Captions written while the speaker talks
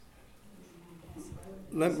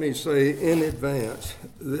Let me say in advance,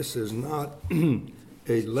 this is not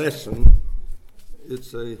a lesson.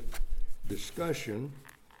 It's a discussion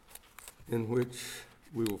in which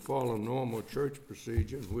we will follow normal church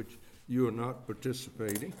procedure, in which you are not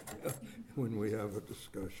participating when we have a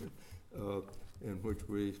discussion, in which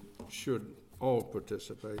we should all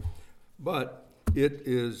participate. But it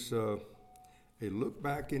is a look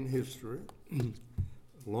back in history,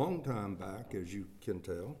 a long time back, as you can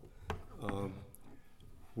tell,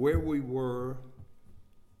 where we were,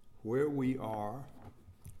 where we are,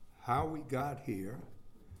 how we got here,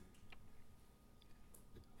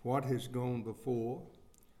 what has gone before,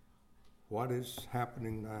 what is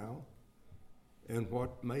happening now, and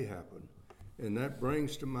what may happen. And that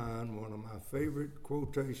brings to mind one of my favorite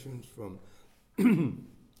quotations from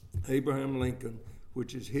Abraham Lincoln,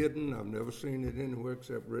 which is hidden. I've never seen it anywhere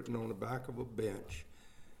except written on the back of a bench.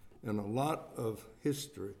 And a lot of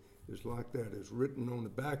history is like that. It's written on the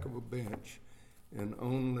back of a bench and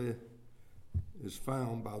only is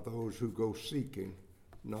found by those who go seeking,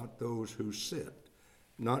 not those who sit,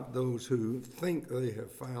 not those who think they have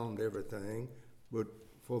found everything, but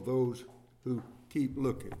for those who keep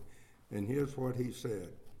looking. And here's what he said: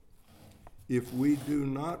 if we do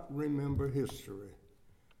not remember history,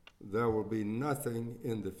 there will be nothing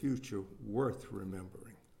in the future worth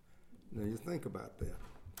remembering. Now you think about that.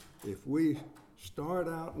 If we start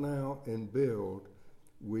out now and build,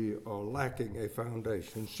 we are lacking a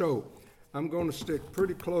foundation. So I'm going to stick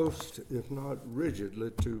pretty close, if not rigidly,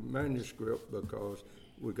 to manuscript because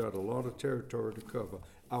we got a lot of territory to cover.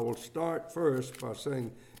 I will start first by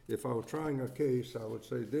saying, if I were trying a case, I would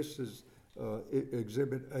say this is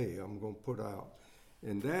Exhibit A I'm going to put out.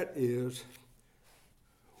 And that is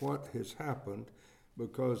what has happened,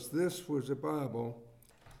 because this was a Bible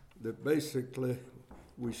that basically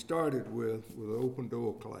we started with an open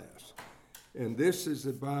door class. And this is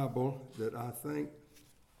a Bible that I think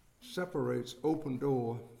separates open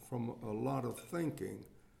door from a lot of thinking.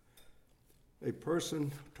 A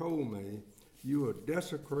person told me, you are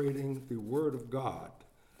desecrating the Word of God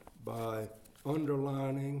by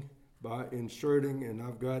underlining, by inserting, and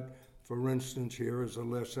I've got, for instance, here is a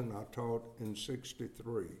lesson I taught in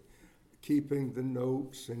 63, keeping the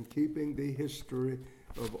notes and keeping the history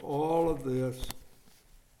of all of this,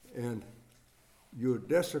 and you're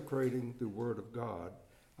desecrating the Word of God.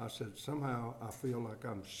 I said, somehow I feel like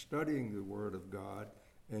I'm studying the Word of God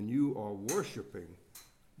and you are worshiping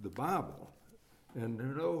the Bible. And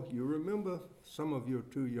you know, you remember, some of you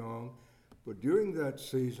are too young, but during that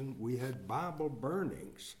season we had Bible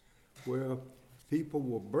burnings where people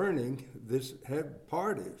were burning this, had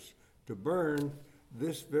parties to burn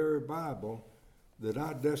this very Bible that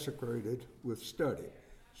I desecrated with study.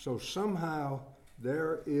 So somehow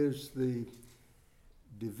there is the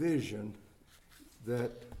division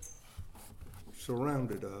that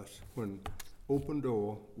surrounded us when Open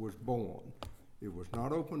Door was born. It was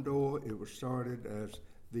not Open Door, it was started as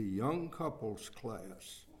the young couples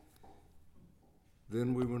class.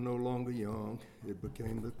 Then we were no longer young, it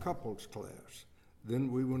became the couples class.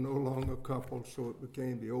 Then we were no longer couples, so it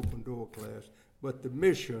became the Open Door class. But the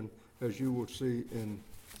mission, as you will see in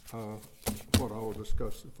what I will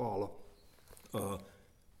discuss to follow,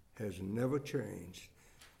 has never changed.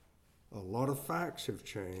 A lot of facts have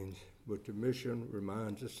changed, but the mission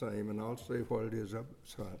remains the same, and I'll say what it is up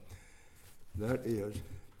front. That is,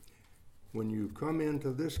 when you come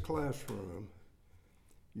into this classroom,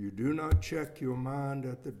 you do not check your mind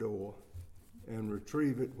at the door and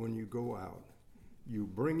retrieve it when you go out. You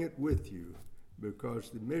bring it with you, because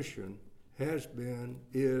the mission has been,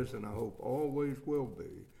 is, and I hope always will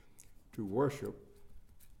be, to worship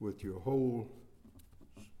with your whole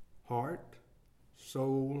heart,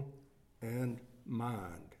 soul, and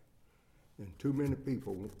mind. And too many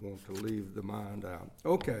people want to leave the mind out.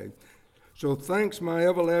 Okay, so thanks, my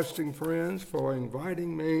everlasting friends, for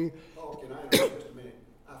inviting me. Paul, can I interrupt just a minute?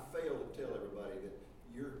 I failed to tell everybody that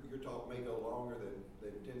your talk may go longer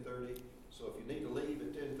than 10:30. So if you need to leave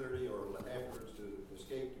at 10:30 or afterwards to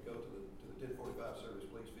escape to go to the 10:45 service,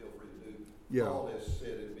 please feel free to do. Yeah. Paul has said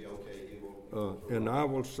it'd be okay. He won't And I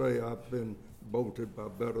will say I've been bolted by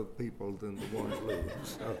better people than the ones leaving.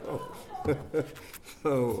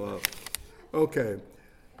 Okay.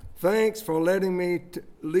 Thanks for letting me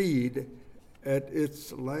lead at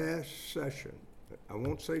its last session. I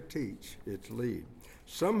won't say teach, it's lead.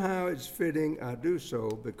 Somehow it's fitting I do so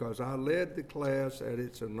because I led the class at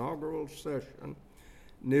its inaugural session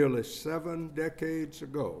nearly 7 decades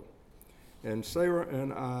ago. And Sarah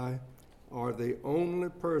and I are the only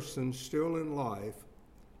persons still in life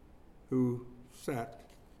who sat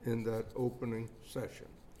in that opening session.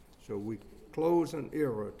 So we close an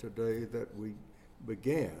era today that we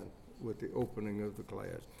began with the opening of the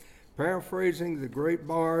class. Paraphrasing the great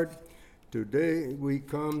bard, today we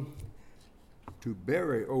come to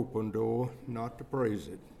bury open door, not to praise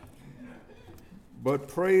it. But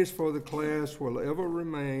praise for the class will ever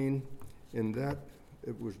remain in that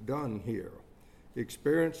it was done here.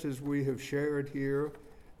 Experiences we have shared here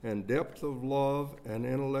and depth of love and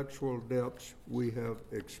intellectual depths we have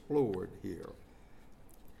explored here.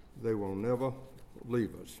 They will never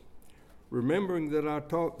leave us. Remembering that I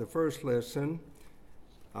taught the first lesson,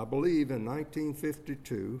 I believe in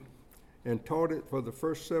 1952, and taught it for the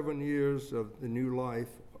first 7 years of the new life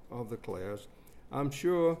of the class, I'm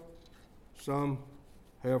sure some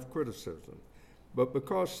have criticism. But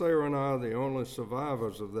because Sarah and I are the only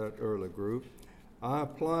survivors of that early group, I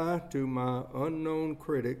apply to my unknown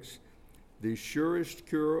critics the surest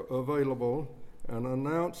cure available and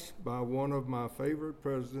announced by one of my favorite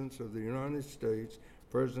presidents of the United States,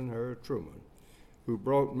 President Harry Truman, who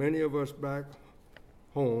brought many of us back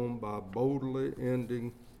home by boldly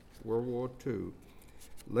ending World War II.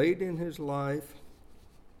 Late in his life,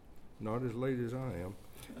 not as late as I am,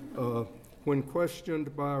 when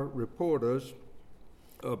questioned by reporters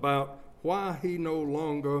about why they no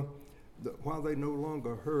longer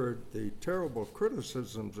heard the terrible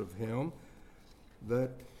criticisms of him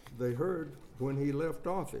that they heard when he left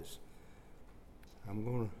office. I'm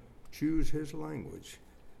going to choose his language.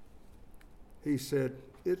 He said,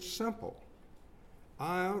 "It's simple.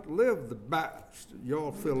 I outlived the bats."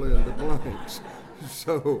 Y'all fill in the blanks.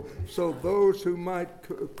 So those who might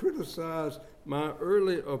criticize my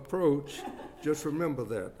early approach, just remember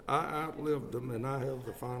that. I outlived them and I have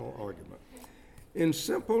the final argument. In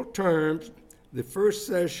simple terms, the first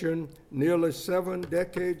session nearly 7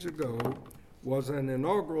 decades ago was an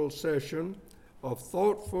inaugural session of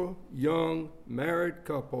thoughtful young married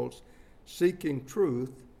couples seeking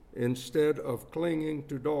truth instead of clinging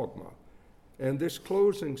to dogma. And this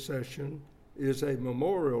closing session is a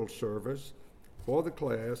memorial service for the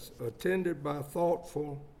class attended by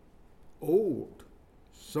thoughtful, old,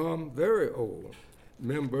 some very old,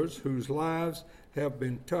 members whose lives have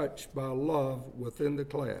been touched by love within the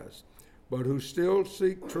class, but who still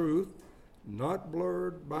seek truth, not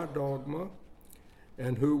blurred by dogma,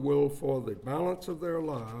 and who will, for the balance of their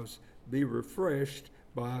lives, be refreshed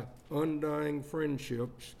by undying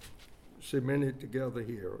friendships cemented together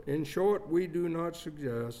here. In short, we do not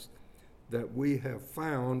suggest that we have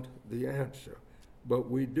found the answer, but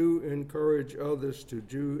we do encourage others to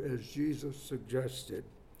do as Jesus suggested.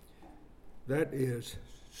 That is,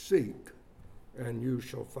 seek, and you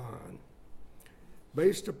shall find.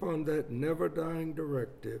 Based upon that never-dying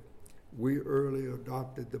directive, we early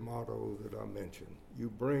adopted the motto that I mentioned. You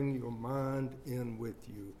bring your mind in with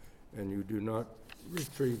you, and you do not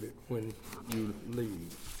retrieve it when you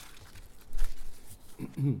leave.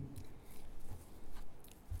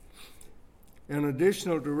 An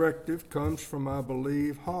additional directive comes from, I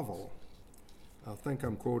believe, Havel. I think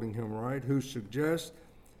I'm quoting him right, who suggests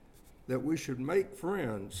that we should make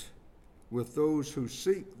friends with those who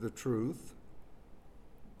seek the truth,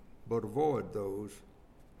 but avoid those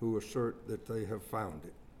who assert that they have found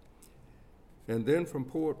it. And then from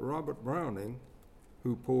poet Robert Browning,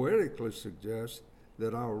 who poetically suggests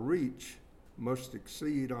that our reach must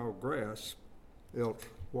exceed our grasp, else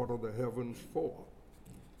what are the heavens for?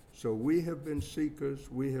 So we have been seekers,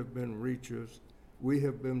 we have been reachers, we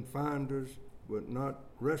have been finders, but not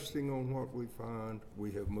resting on what we find,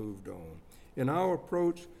 we have moved on. In our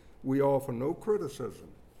approach, we offer no criticism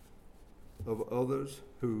of others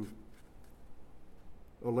who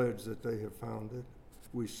allege that they have found it.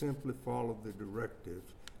 We simply follow the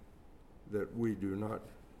directives that we do not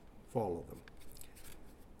follow them.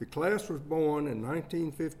 The class was born in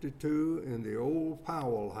 1952 in the old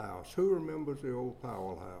Powell House. Who remembers the old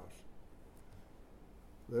Powell House?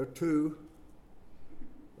 There are 2.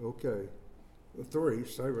 Okay. 3,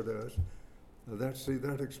 Sarah does.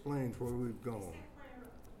 That explains where we've gone.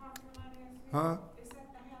 Huh? Is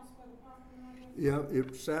that the house where the parking lot is? Yeah,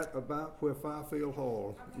 it sat about where Fifield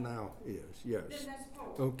Hall now is, yes. Then that's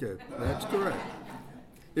Paul. Okay, that's correct.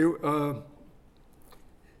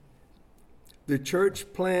 The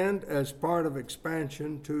church planned as part of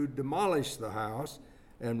expansion to demolish the house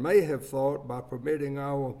and may have thought by permitting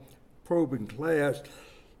our probing class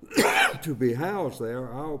to be housed there,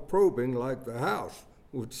 our probing, like the house,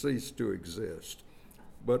 would cease to exist.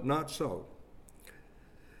 But not so.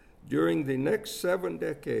 During the next 7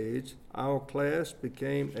 decades, our class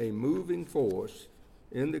became a moving force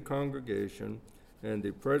in the congregation and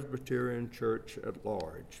the Presbyterian Church at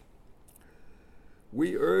large.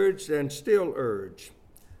 We urged and still urge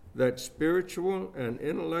that spiritual and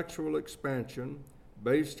intellectual expansion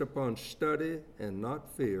based upon study and not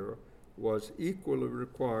fear was equally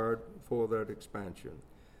required for that expansion.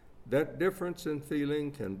 That difference in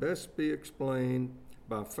feeling can best be explained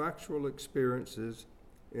by factual experiences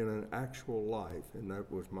in an actual life, and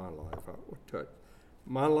that was my life. I would touch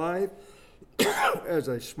my life as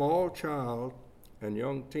a small child and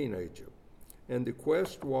young teenager, and the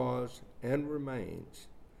quest was and remains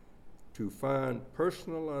to find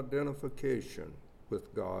personal identification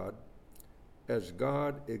with God as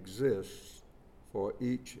God exists for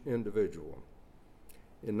each individual.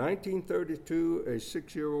 In 1932, a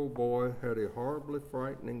 6-year-old boy had a horribly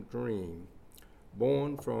frightening dream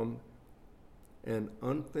born from an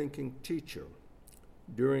unthinking teacher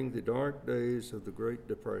during the dark days of the Great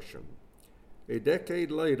Depression. A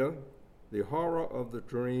decade later, the horror of the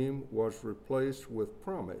dream was replaced with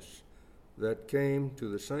promise that came to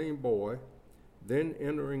the same boy, then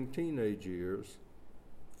entering teenage years,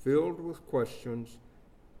 filled with questions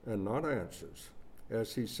and not answers,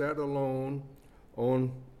 as he sat alone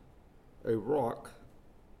on a rock,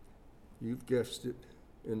 you've guessed it,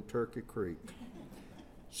 in Turkey Creek.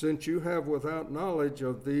 Since you have, without knowledge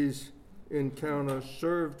of these encounters,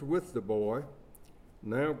 served with the boy,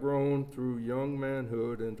 now grown through young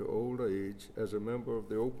manhood into old age as a member of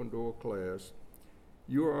the Open Door class,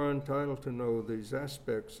 you are entitled to know these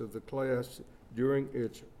aspects of the class during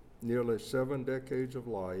its nearly 7 decades of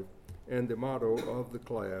life and the motto of the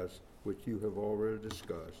class, which you have already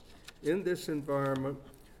discussed. In this environment,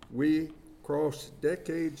 we crossed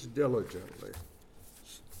decades diligently,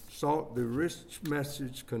 sought the rich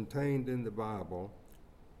message contained in the Bible,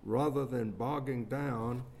 rather than bogging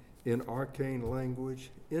down in arcane language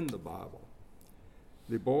in the Bible.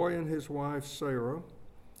 The boy and his wife, Sarah,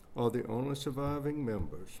 are the only surviving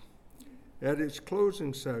members. At its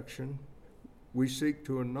closing section, we seek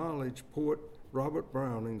to acknowledge poet Robert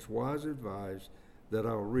Browning's wise advice that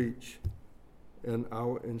our reach and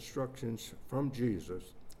our instructions from Jesus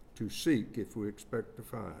to seek if we expect to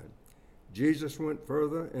find. Jesus went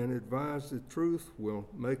further and advised that truth will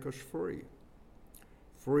make us free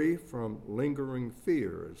from lingering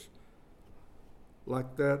fears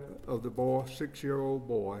like that of the 6-year-old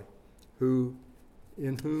boy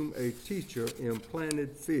in whom a teacher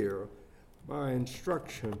implanted fear by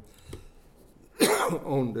instruction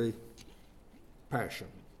on the passion.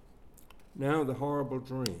 Now the horrible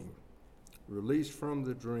dream, released from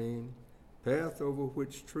the dream, path over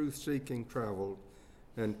which truth-seeking traveled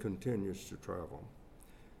and continues to travel.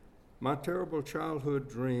 My terrible childhood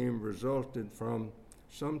dream resulted from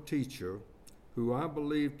some teacher who I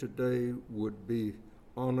believe today would be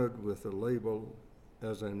honored with a label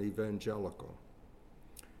as an evangelical.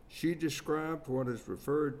 She described what is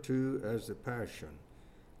referred to as the Passion,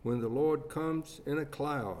 when the Lord comes in a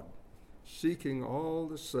cloud, seeking all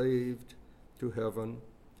the saved to heaven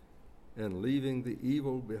and leaving the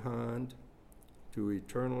evil behind to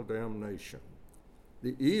eternal damnation.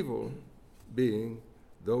 The evil being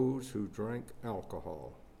those who drank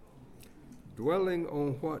alcohol. Dwelling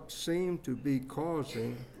on what seemed to be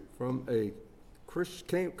coming from a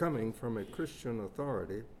Christian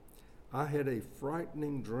authority, I had a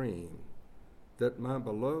frightening dream that my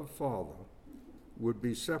beloved Father would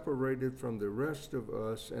be separated from the rest of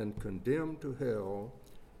us and condemned to hell,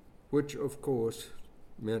 which of course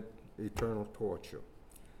meant eternal torture,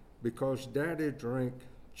 because Daddy drank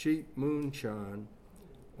cheap moonshine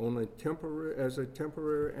as a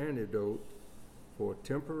temporary antidote for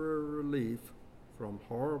temporary relief from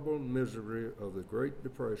horrible misery of the Great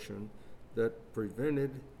Depression that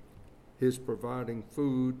prevented his providing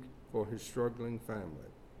food for his struggling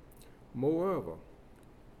family. Moreover,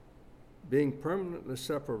 being permanently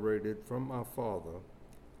separated from my Father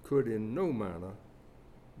could in no manner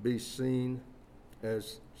be seen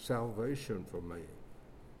as salvation for me,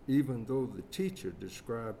 even though the teacher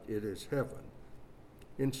described it as heaven.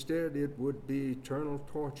 Instead, it would be eternal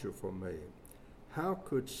torture for me. How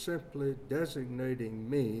could simply designating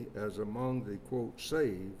me as among the, quote,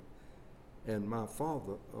 saved and my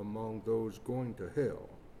Father among those going to hell,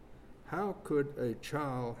 how could a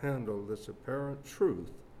child handle this apparent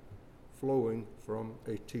truth flowing from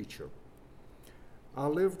a teacher? I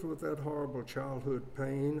lived with that horrible childhood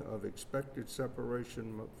pain of expected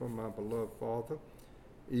separation from my beloved Father,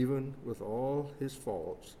 even with all his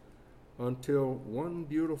faults, until one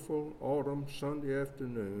beautiful autumn Sunday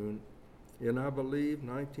afternoon in, I believe,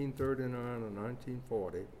 1939 or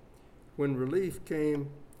 1940, when relief came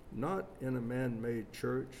not in a man-made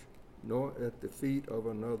church, nor at the feet of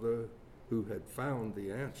another who had found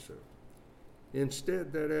the answer.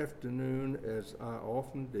 Instead, that afternoon, as I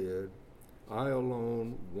often did, I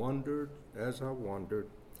alone wandered as I wandered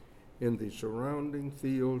in the surrounding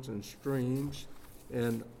fields and streams,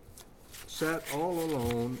 and sat all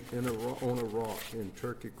alone on a rock in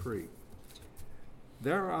Turkey Creek.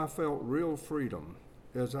 There I felt real freedom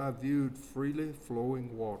as I viewed freely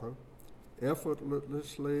flowing water,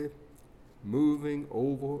 effortlessly moving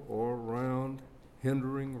over or around,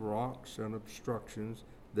 hindering rocks and obstructions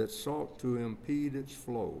that sought to impede its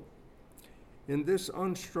flow. In this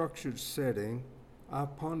unstructured setting, I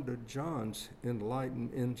pondered John's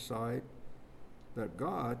enlightened insight that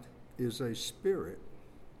God is a spirit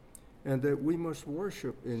and that we must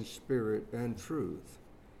worship in spirit and truth.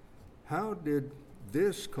 How did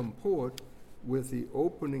this comport with the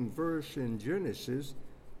opening verse in Genesis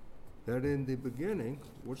that in the beginning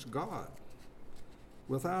was God?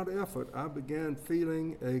 Without effort, I began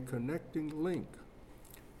feeling a connecting link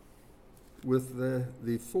with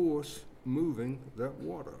the force moving that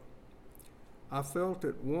water. I felt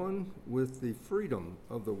at one with the freedom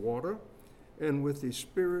of the water and with the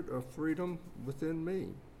spirit of freedom within me.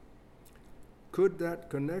 Could that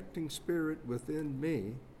connecting spirit within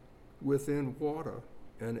me, within water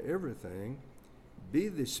and everything, be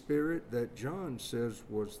the spirit that John says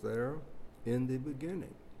was there in the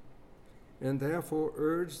beginning, and therefore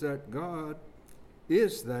urge that God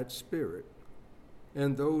is that spirit,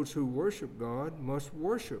 and those who worship God must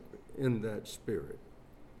worship in that spirit?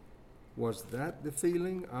 Was that the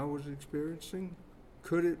feeling I was experiencing?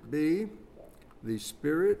 Could it be the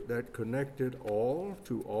spirit that connected all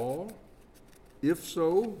to all? If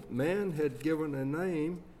so, man had given a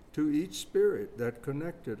name to each spirit that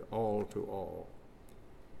connected all to all.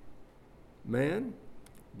 Man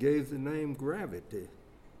gave the name gravity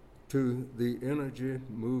to the energy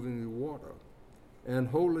moving the water, and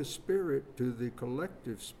Holy Spirit to the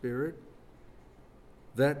collective spirit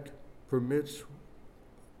that permits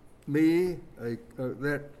me these.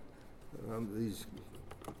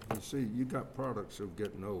 You see, you got products of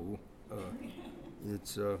getting old.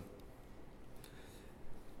 It's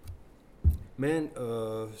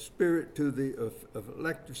spirit to the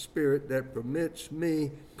elective spirit that permits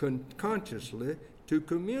me consciously to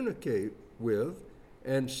communicate with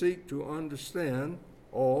and seek to understand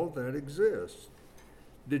all that exists.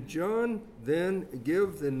 Did John then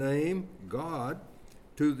give the name God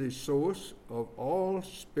to the source of all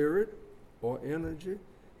spirit or energy?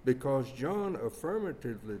 Because John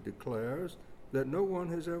affirmatively declares that no one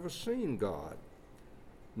has ever seen God.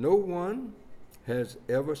 No one has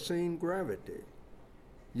ever seen gravity.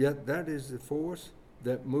 Yet that is the force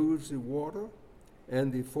that moves the water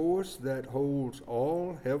and the force that holds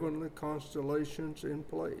all heavenly constellations in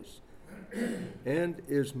place, and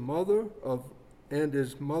is mother of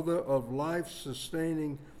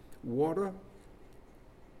life-sustaining water,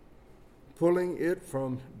 pulling it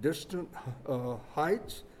from distant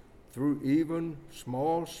heights through even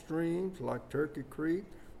small streams like Turkey Creek,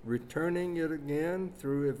 returning it again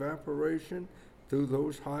through evaporation through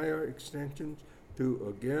those higher extensions to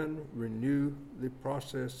again renew the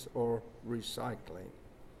process or recycling.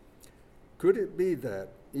 Could it be that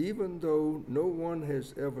even though no one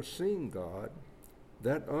has ever seen God,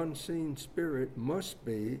 that unseen spirit must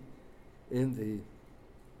be in the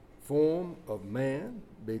form of man?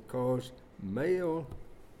 Because male,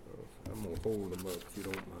 I'm going to hold them up if you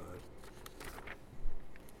don't mind.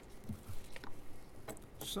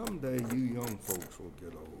 Someday you young folks will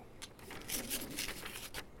get old.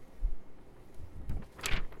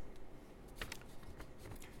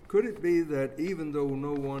 Could it be that even though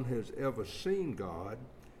no one has ever seen God,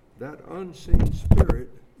 that unseen spirit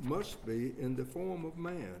must be in the form of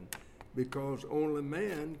man, because only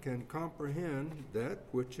man can comprehend that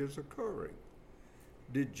which is occurring?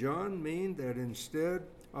 Did John mean that instead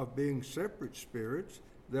of being separate spirits,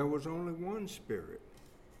 there was only one spirit,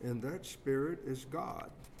 and that spirit is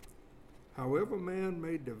God? However, man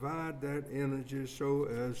may divide that energy so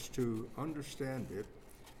as to understand it,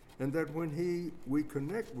 and that when we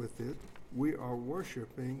connect with it, we are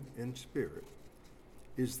worshiping in spirit.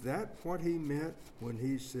 Is that what he meant when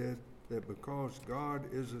he said that because God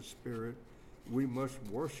is a spirit, we must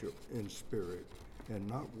worship in spirit and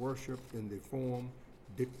not worship in the form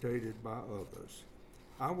dictated by others?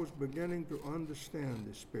 I was beginning to understand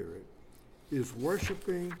the spirit. Is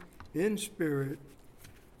worshiping in spirit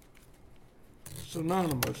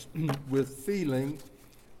synonymous with feeling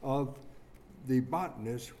of the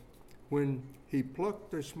botanist when he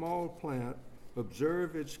plucked a small plant,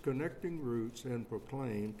 observed its connecting roots, and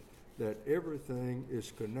proclaimed that everything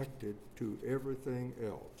is connected to everything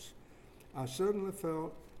else? I suddenly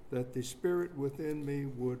felt that the spirit within me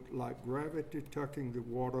would, like gravity tucking the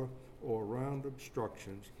water or around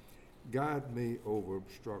obstructions, guide me over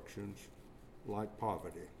obstructions like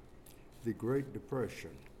poverty, the Great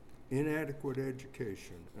Depression, inadequate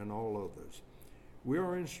education, and all others. We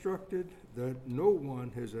are instructed that no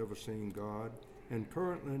one has ever seen God, and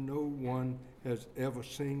currently no one has ever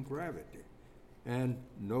seen gravity, and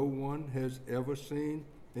no one has ever seen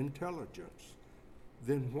intelligence.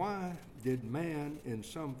 Then why did man in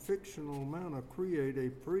some fictional manner create a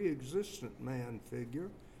pre-existent man figure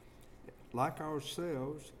like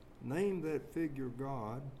ourselves, name that figure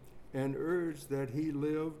God, and urge that he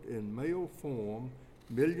lived in male form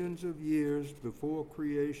millions of years before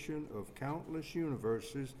creation of countless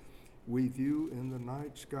universes we view in the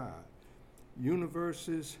night sky?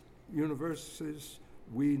 Universes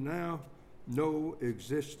we now know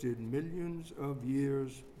existed millions of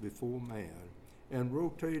years before man, and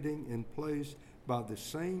rotating in place by the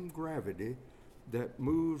same gravity that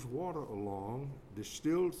moves water along,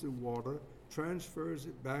 distills the water, transfers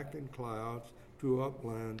it back in clouds to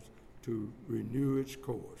uplands to renew its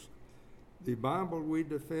course. The Bible we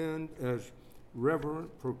defend as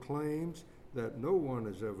reverent proclaims that no one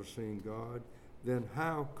has ever seen God. Then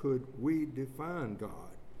how could we define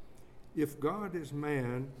God? If God is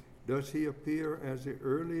man, does he appear as the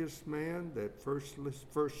earliest man that first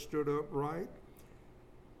stood upright,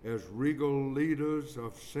 as regal leaders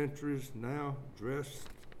of centuries now dressed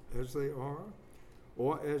as they are,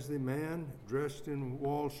 or as the man dressed in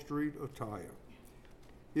Wall Street attire?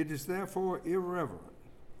 It is therefore irreverent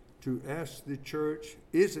to ask the church,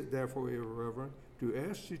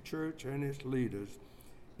 and its leaders,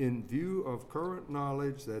 in view of current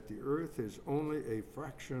knowledge that the earth is only a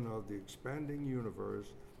fraction of the expanding universe,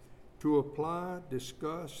 to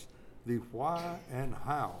discuss the why and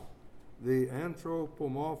how the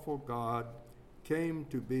anthropomorphic God came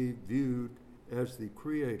to be viewed as the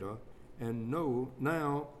creator, and know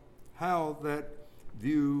now how that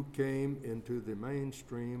view came into the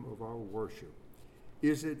mainstream of our worship.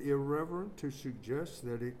 Is it irreverent to suggest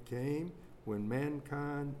that it came when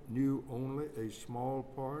mankind knew only a small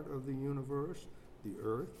part of the universe, the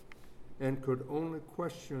earth, and could only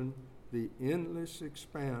question the endless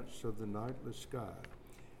expanse of the nightless sky?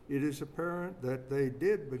 It is apparent that they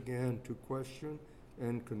did begin to question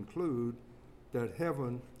and conclude that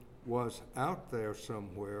heaven was out there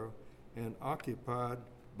somewhere and occupied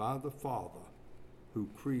by the Father who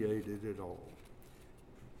created it all.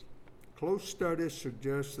 Close studies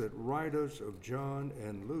suggest that writers of John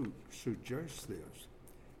and Luke suggest this.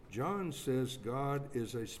 John says God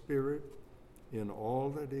is a spirit in all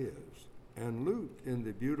that is, and Luke, in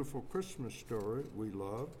the beautiful Christmas story we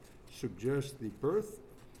love, suggests the birth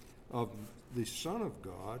of the Son of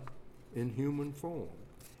God in human form.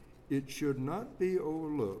 It should not be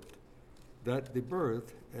overlooked that the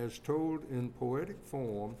birth, as told in poetic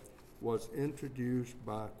form, was introduced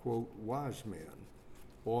by, quote, wise men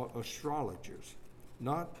or astrologers,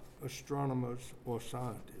 not astronomers or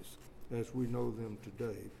scientists as we know them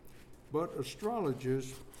today. But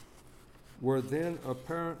astrologers were then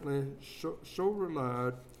apparently so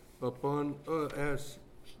relied upon as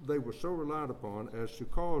to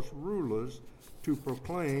cause rulers to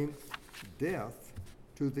proclaim death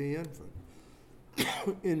to the infant.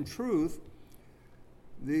 In truth,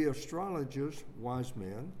 the astrologers, wise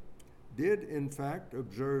men, did in fact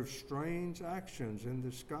observe strange actions in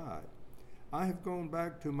the sky. I have gone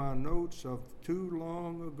back to my notes of 2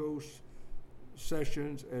 long ago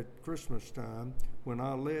sessions at Christmas time when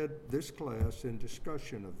I led this class in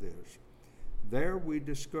discussion of this. There we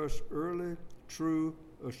discussed early true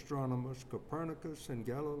astronomers Copernicus and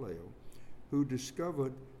Galileo, who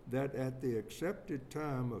discovered that at the accepted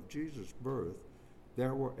time of Jesus' birth,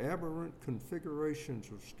 there were aberrant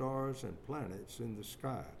configurations of stars and planets in the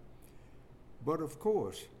sky. But of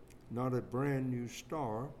course, not a brand new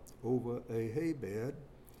star over a haybed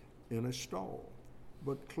in a stall,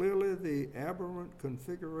 but clearly the aberrant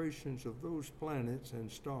configurations of those planets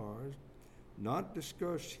and stars, not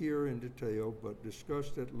discussed here in detail, but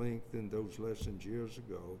discussed at length in those lessons years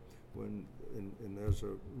ago, and there's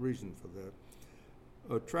a reason for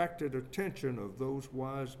that, attracted attention of those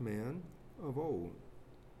wise men of old.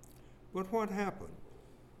 But what happened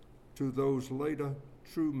to those later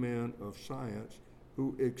true men of science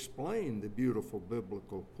who explained the beautiful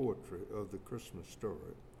biblical portrait of the Christmas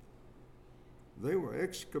story? They were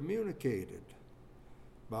excommunicated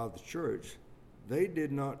by the church. They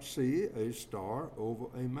did not see a star over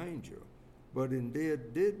a manger, but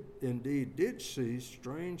indeed did see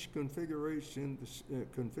strange configurations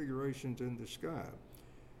in the sky.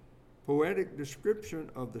 Poetic description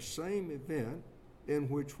of the same event in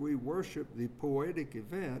which we worship the poetic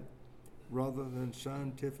event rather than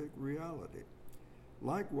scientific reality.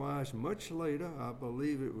 Likewise, much later, I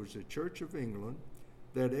believe it was the Church of England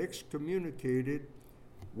that excommunicated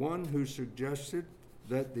one who suggested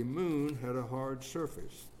that the moon had a hard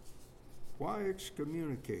surface. Why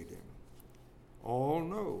excommunicate him? All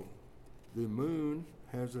know the moon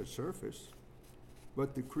has a surface,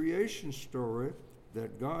 but the creation story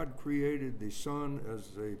that God created the sun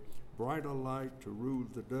as a brighter light to rule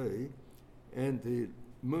the day and the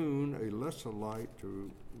moon a lesser light to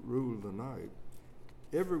rule the night.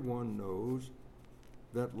 Everyone knows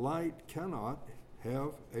that light cannot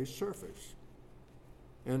have a surface.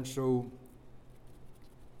 And so,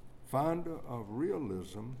 founder of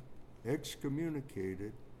realism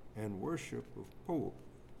excommunicated and worship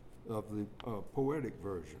of the poetic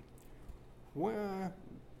version.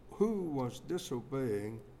 Who was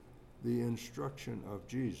disobeying the instruction of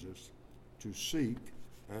Jesus to seek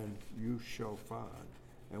and you shall find?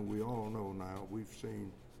 And we all know now, we've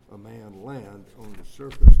seen a man land on the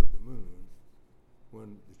surface of the moon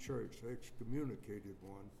when the church excommunicated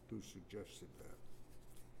one who suggested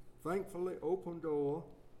that. Thankfully, Open Door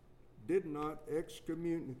did not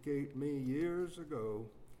excommunicate me years ago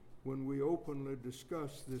when we openly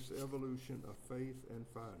discussed this evolution of faith and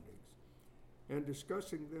findings. And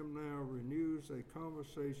discussing them now renews a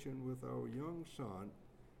conversation with our young son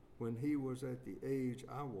when he was at the age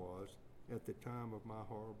I was at the time of my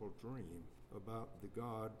horrible dream about the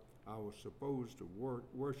God I was supposed to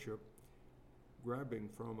worship, grabbing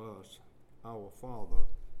from us our Father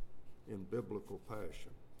in biblical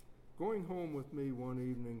passion. Going home with me one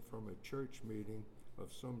evening from a church meeting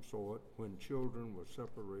of some sort when children were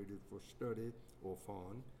separated for study or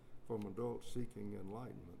fun from adults seeking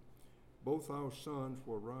enlightenment. Both our sons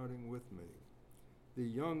were riding with me, the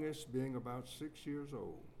youngest being about 6 years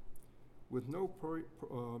old. With no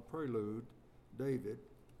prelude, David,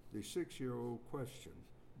 the 6-year-old, questioned,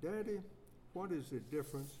 "Daddy, what is the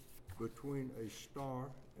difference between a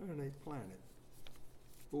star and a planet?"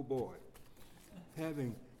 Oh boy.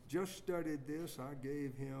 Having just studied this, I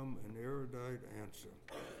gave him an erudite answer.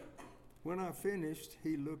 When I finished,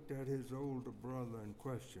 he looked at his older brother and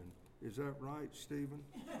questioned, "Is that right, Stephen?"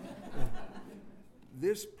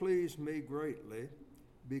 This pleased me greatly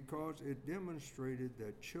because it demonstrated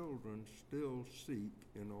that children still seek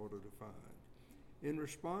in order to find. In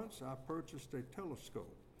response, I purchased a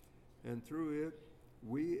telescope, and through it,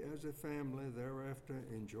 we as a family thereafter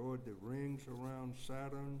enjoyed the rings around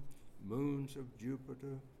Saturn, moons of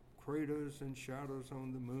Jupiter, craters and shadows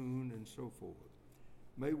on the moon, and so forth.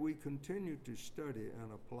 May we continue to study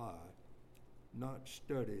and apply, not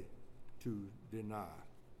study to deny.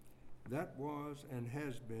 That was and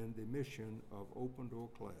has been the mission of Open Door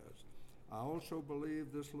class. I also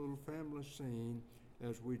believe this little family scene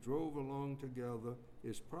as we drove along together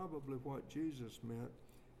is probably what Jesus meant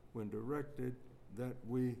when directed that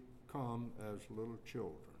we come as little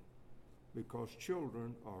children, because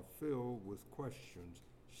children are filled with questions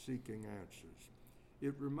seeking answers.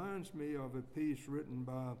 It reminds me of a piece written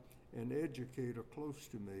by an educator close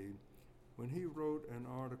to me when he wrote an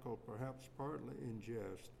article, perhaps partly in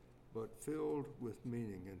jest, but filled with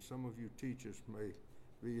meaning, and some of you teachers may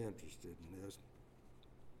be interested in this.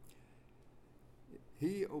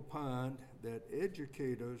 He opined that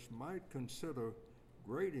educators might consider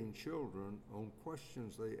grading children on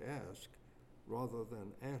questions they ask rather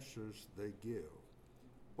than answers they give.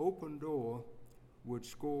 Open Door would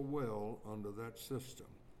score well under that system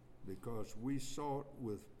because we sought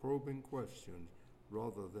with probing questions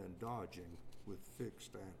rather than dodging with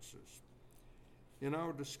fixed answers. In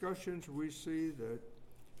our discussions, we see that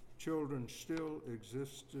children still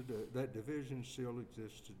exist today, that division still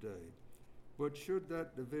exists today. But should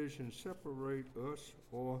that division separate us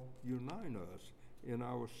or unite us in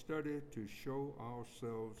our study to show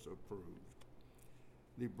ourselves approved?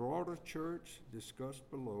 The broader church discussed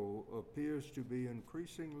below appears to be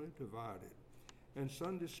increasingly divided, and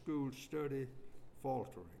Sunday school study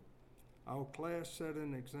faltering. Our class set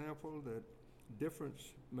an example that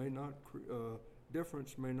difference may not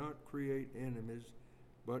create enemies,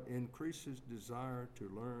 but increases desire to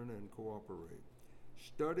learn and cooperate.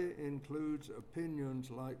 Study includes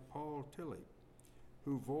opinions like Paul Tillich,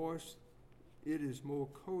 who voiced it is more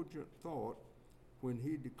cogent thought when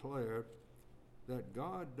he declared that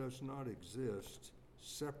God does not exist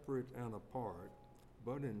separate and apart,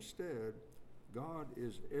 but instead, God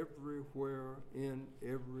is everywhere in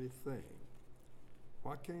everything.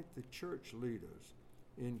 Why can't the church leaders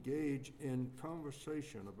engage in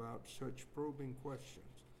conversation about such probing questions?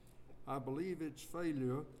 I believe its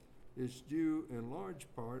failure is due in large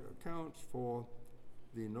part accounts for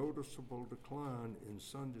the noticeable decline in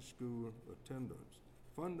Sunday school attendance.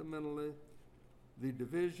 Fundamentally, The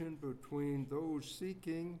division between those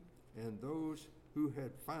seeking and those who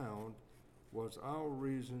had found was our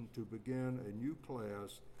reason to begin a new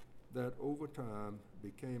class that over time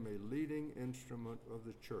became a leading instrument of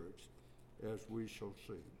the church, as we shall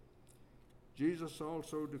see. Jesus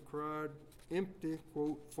also decried empty,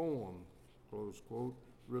 quote, form, close quote,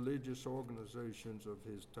 religious organizations of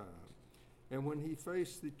his time. And when he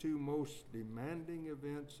faced the two most demanding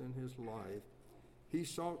events in his life, he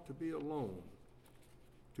sought to be alone,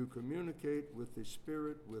 to communicate with the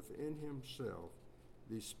Spirit within himself,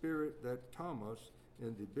 the Spirit that Thomas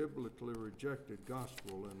in the biblically rejected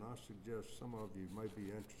gospel, and I suggest some of you may be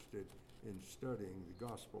interested in studying the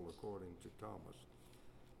gospel according to Thomas,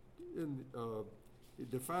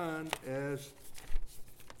 defined as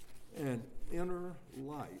an inner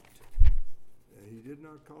light. He did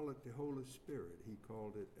not call it the Holy Spirit. He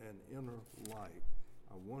called it an inner light.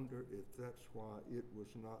 I wonder if that's why it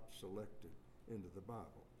was not selected into the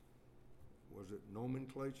Bible. Was it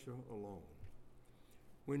nomenclature alone?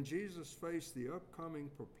 When Jesus faced the upcoming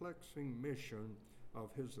perplexing mission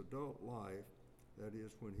of his adult life, that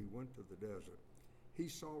is, when he went to the desert, he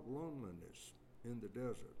sought loneliness in the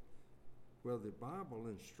desert. Well, the Bible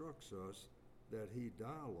instructs us that he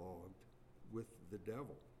dialogued with the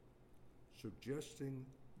devil, suggesting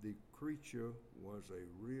the creature was a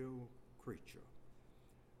real creature.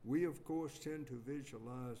 We, of course, tend to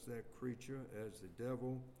visualize that creature as the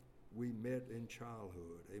devil we met in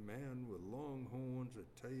childhood, a man with long horns, a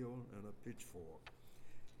tail, and a pitchfork.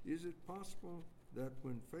 Is it possible that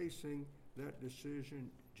when facing that decision,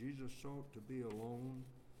 Jesus sought to be alone,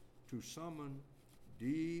 to summon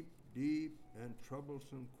deep, and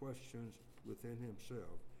troublesome questions within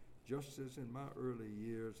himself? Just as in my early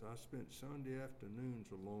years, I spent Sunday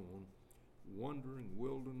afternoons alone, wandering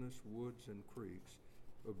wilderness woods and creeks,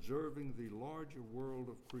 observing the larger world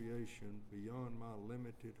of creation beyond my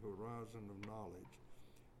limited horizon of knowledge,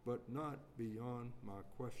 but not beyond my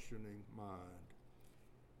questioning mind.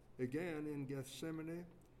 Again, in Gethsemane,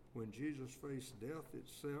 when Jesus faced death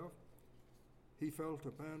itself, he felt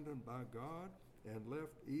abandoned by God and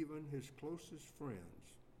left even his closest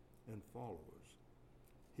friends and followers.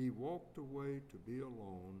 He walked away to be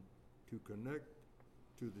alone, to connect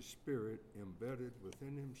to the Spirit embedded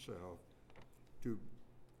within himself, to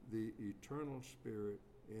the eternal Spirit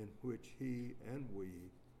in which he and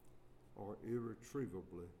we are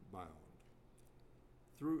irretrievably bound.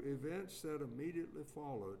 Through events that immediately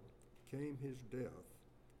followed came his death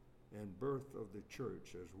and birth of the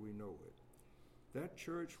church as we know it. That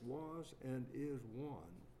church was and is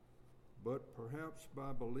one, but perhaps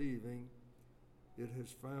by believing it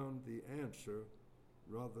has found the answer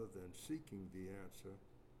rather than seeking the answer,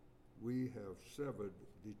 we have severed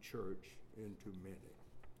the church into many.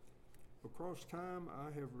 Across time,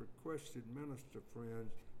 I have requested minister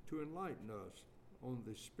friends to enlighten us on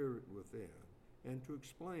the Spirit within and to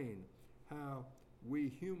explain how we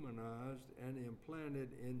humanized and implanted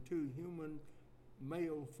into human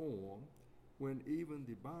male form when even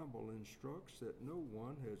the Bible instructs that no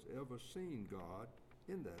one has ever seen God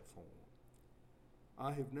in that form.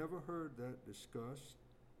 I have never heard that discussed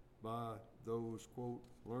by those, quote,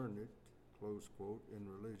 learned, close quote, in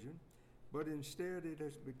religion, but instead it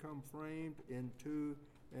has become framed into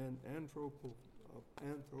an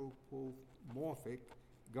anthropomorphic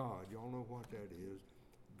God. Y'all know what that is.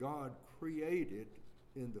 God created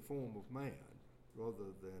in the form of man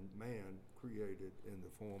rather than man created in the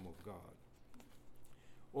form of God.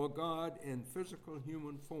 Or God in physical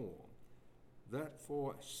human form that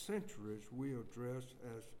for centuries we address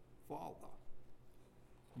as Father.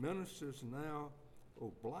 Ministers now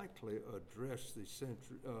obliquely address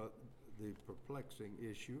the perplexing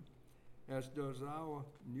issue, as does our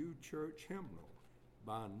new church hymnal,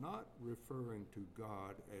 by not referring to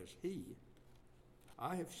God as He.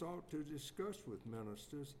 I have sought to discuss with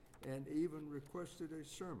ministers and even requested a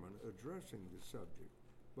sermon addressing the subject,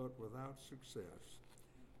 but without success.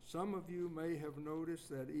 Some of you may have noticed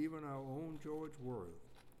that even our own George Worth,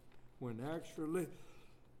 when actually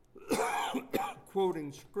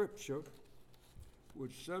quoting Scripture,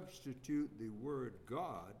 would substitute the word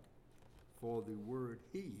God for the word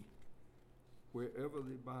He, wherever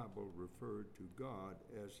the Bible referred to God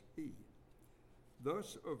as He,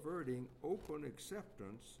 thus averting open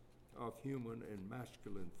acceptance of human and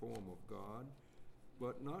masculine form of God,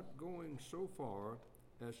 but not going so far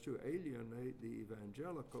as to alienate the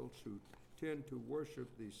evangelicals who tend to worship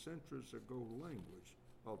the centuries ago language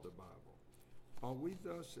of the Bible. Are we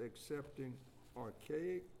thus accepting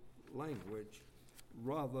archaic language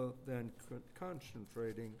rather than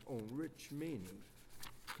concentrating on rich meaning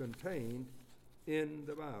contained in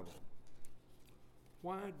the Bible?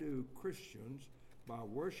 Why do Christians, by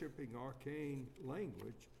worshiping arcane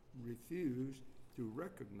language, refuse to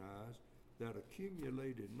recognize that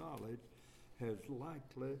accumulated knowledge has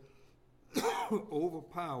likely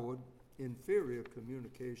overpowered inferior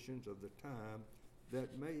communications of the time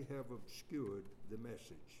that may have obscured the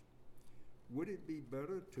message? Would it be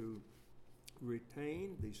better to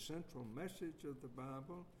retain the central message of the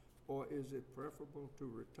Bible, or is it preferable to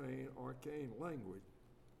retain arcane language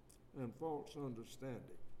and false understanding?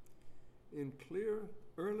 In clear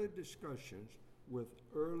early discussions with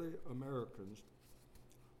early Americans,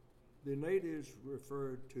 the natives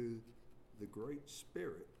referred to the Great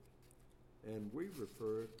Spirit, and we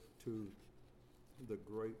referred to the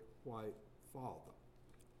Great White Father.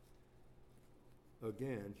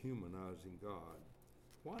 Again, humanizing God.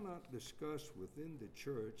 Why not discuss within the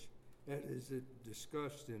church, as is it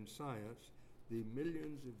discussed in science, the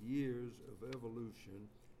millions of years of evolution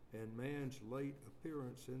and man's late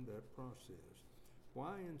appearance in that process?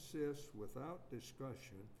 Why insist without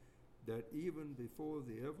discussion that even before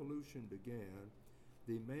the evolution began,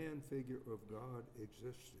 the man figure of God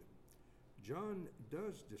existed? John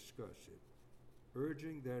does discuss it,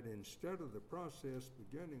 urging that instead of the process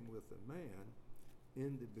beginning with a man,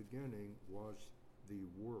 in the beginning was the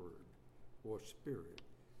Word, or Spirit,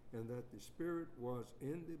 and that the Spirit was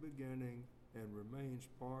in the beginning and remains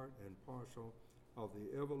part and parcel of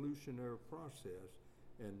the evolutionary process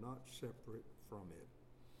and not separate from it.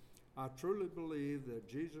 I truly believe that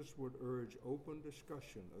Jesus would urge open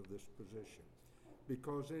discussion of this position,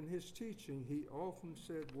 because in his teaching he often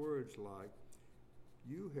said words like,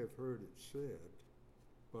 "You have heard it said,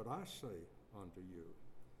 but I say unto you."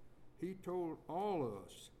 He told all of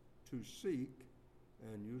us to seek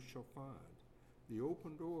and you shall find. The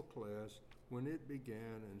Open Door class, when it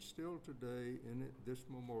began and still today in this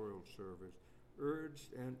memorial service,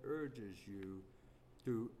 urged and urges you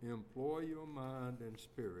to employ your mind and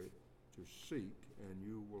spirit to seek and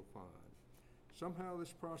you will find. Somehow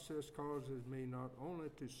this process causes me not only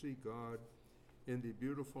to see God in the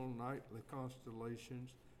beautiful nightly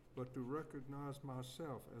constellations, but to recognize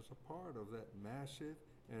myself as a part of that massive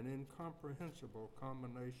and incomprehensible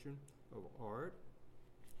combination of art,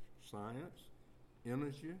 science,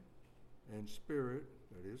 energy, and spirit,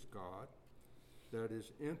 that is God, that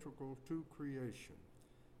is integral to creation.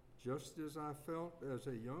 Just as I felt as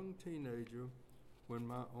a young teenager when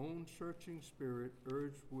my own searching spirit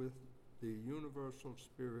urged with the universal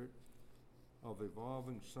spirit of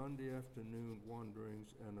evolving Sunday afternoon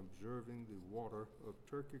wanderings and observing the water of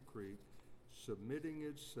Turkey Creek submitting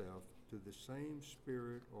itself to the same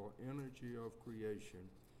spirit or energy of creation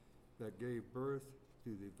that gave birth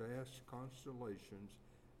to the vast constellations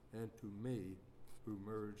and to me who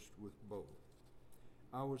merged with both.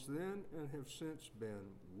 I was then and have since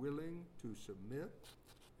been willing to submit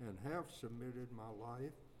and have submitted my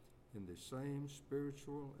life in the same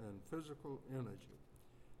spiritual and physical energy.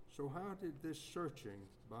 So how did this searching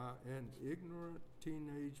by an ignorant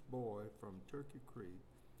teenage boy from Turkey Creek,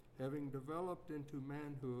 having developed into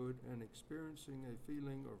manhood and experiencing a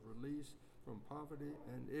feeling of release from poverty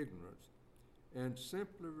and ignorance, and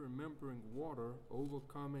simply remembering water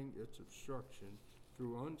overcoming its obstruction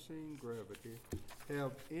through unseen gravity,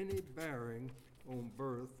 have any bearing on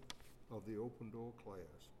birth of the Open Door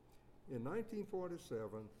class? In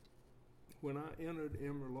 1947, when I entered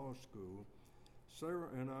Emory Law School, Sarah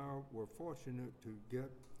and I were fortunate to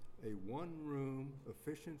get a one-room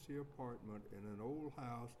efficiency apartment in an old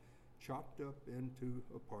house chopped up into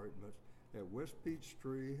apartments at West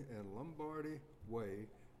Peachtree and Lombardy Way,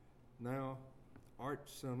 now Art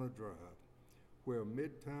Center Drive, where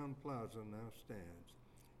Midtown Plaza now stands,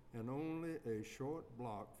 and only a short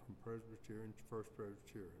block from First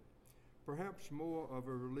Presbyterian. Perhaps more of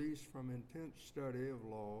a release from intense study of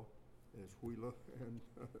law, as Wheeler and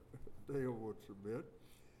Dale would submit,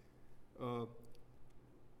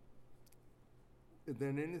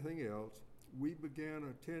 than anything else, we began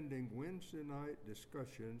attending Wednesday night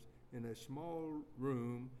discussions in a small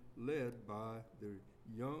room led by the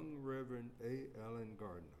young Reverend A. Allen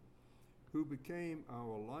Gardner, who became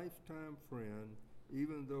our lifetime friend,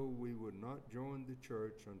 even though we would not join the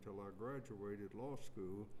church until I graduated law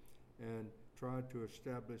school and tried to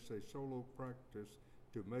establish a solo practice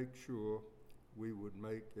to make sure we would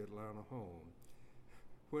make Atlanta home.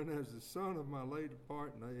 When, as the son of my late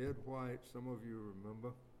partner, Ed White, some of you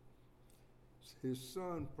remember, his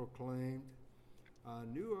son proclaimed, "I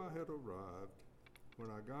knew I had arrived when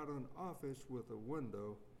I got an office with a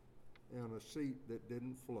window and a seat that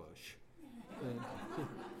didn't flush." And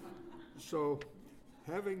so,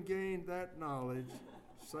 having gained that knowledge,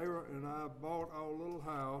 Sarah and I bought our little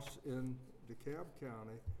house in DeKalb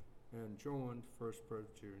County and joined First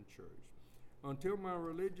Presbyterian Church. Until then, my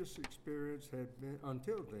religious experience had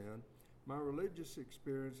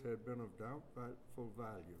been of doubtful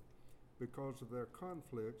value because of their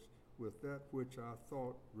conflicts with that which I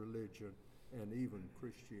thought religion and even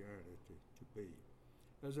Christianity to be.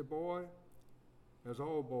 As a boy, as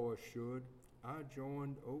all boys should, I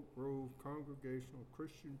joined Oak Grove Congregational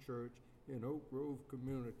Christian Church in Oak Grove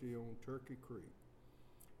community on Turkey Creek.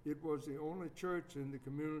 It was the only church in the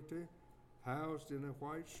community housed in a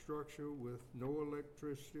white structure with no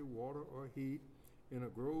electricity, water, or heat in a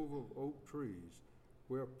grove of oak trees,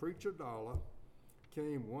 where Preacher Dollar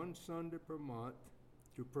came one Sunday per month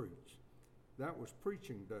to preach. That was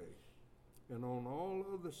preaching day. And on all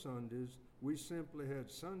other Sundays, we simply had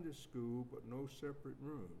Sunday school, but no separate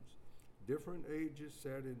rooms. Different ages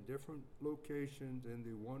sat in different locations in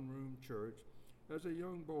the one-room church. As a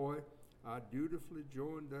young boy, I dutifully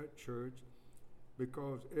joined that church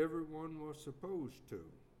because everyone was supposed to.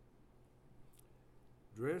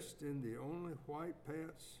 Dressed in the only white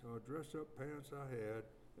pants or dress-up pants I had,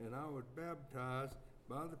 and I was baptized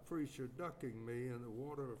by the preacher ducking me in the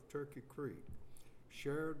water of Turkey Creek,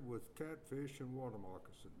 shared with catfish and water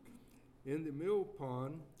moccasin, in the mill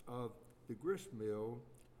pond of the grist mill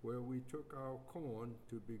where we took our corn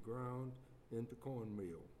to be ground into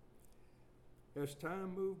cornmeal. As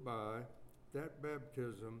time moved by, that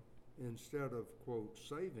baptism, instead of, quote,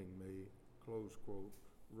 saving me, close quote,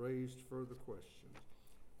 raised further questions.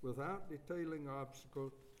 Without detailing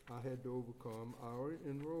obstacles I had to overcome, I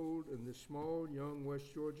enrolled in the small young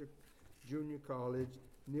West Georgia Junior College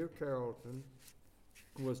near Carrollton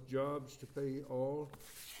with jobs to pay all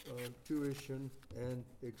tuition and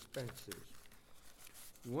expenses.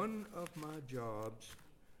 One of my jobs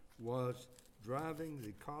was driving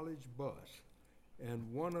the college bus,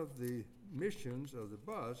 and one of the missions of the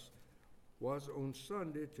bus was on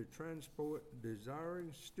Sunday to transport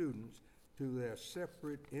desiring students to their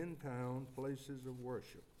separate in-town places of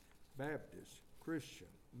worship, Baptist, Christian,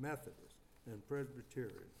 Methodist, and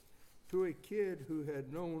Presbyterian. To a kid who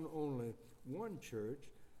had known only one church,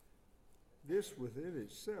 this within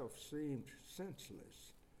itself seemed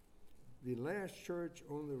senseless. The last church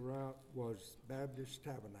on the route was Baptist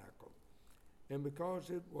Tabernacle, and because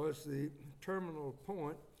it was the terminal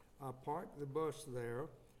point, I parked the bus there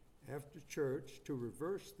after church to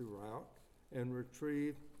reverse the route and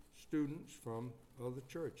retrieve students from other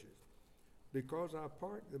churches. Because I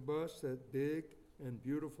parked the bus at big and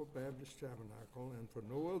beautiful Baptist Tabernacle, and for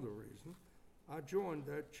no other reason, I joined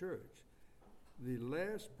that church. The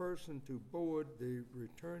last person to board the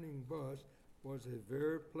returning bus was a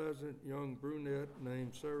very pleasant young brunette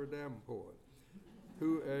named Sarah Davenport,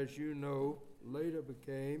 who, as you know, later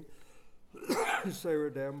became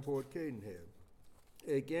Sarah Davenport Cadenhead.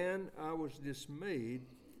 Again, I was dismayed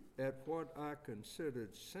at what I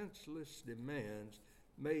considered senseless demands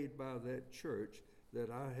made by that church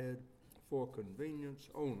that I had, for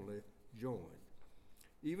convenience only, joined.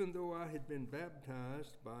 Even though I had been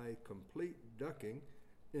baptized by a complete ducking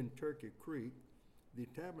in Turkey Creek, the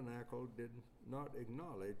tabernacle did not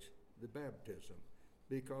acknowledge the baptism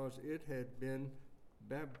because it had not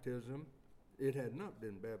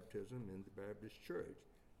been baptism in the Baptist church.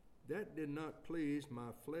 That did not please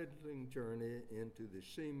my fledgling journey into the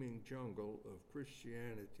seeming jungle of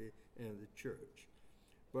Christianity and the church.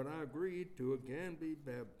 But I agreed to again be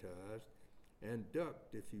baptized and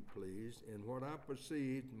ducked, if you please, in what I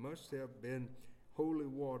perceived must have been holy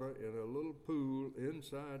water in a little pool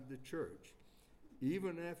inside the church.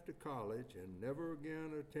 Even after college and never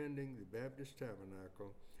again attending the Baptist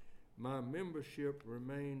Tabernacle, my membership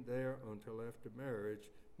remained there until after marriage,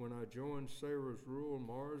 when I joined Sarah's rural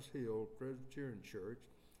Mars Hill Presbyterian Church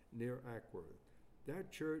near Ackworth.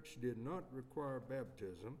 That church did not require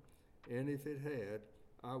baptism, and if it had,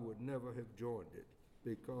 I would never have joined it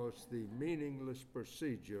because the meaningless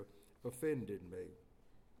procedure offended me.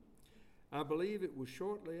 I believe it was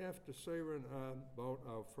shortly after Sarah and I bought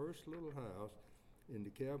our first little house in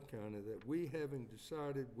DeKalb County that we, having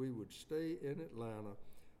decided we would stay in Atlanta,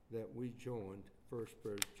 that we joined First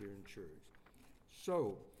Presbyterian Church.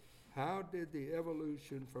 So, how did the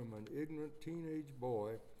evolution from an ignorant teenage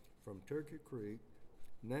boy from Turkey Creek,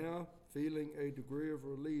 now feeling a degree of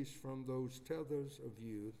release from those tethers of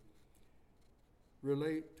youth,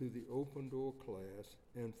 relate to the open door class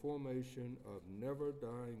and formation of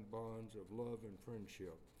never-dying bonds of love and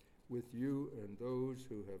friendship with you and those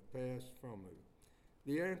who have passed from it?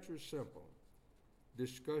 The answer is simple.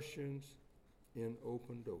 Discussions in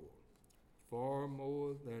open door. Far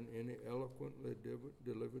more than any eloquently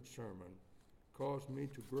delivered sermon caused me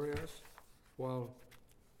to grasp, while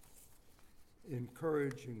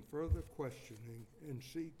encouraging further questioning and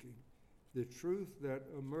seeking the truth that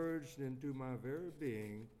emerged into my very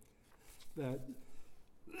being that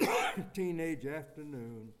teenage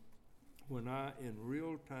afternoon when I, in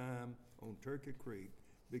real time on Turkey Creek,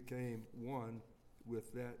 became one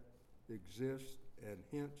with that exists and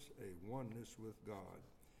hence a oneness with God.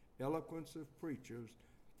 Eloquence of preachers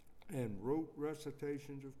and rote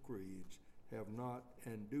recitations of creeds have not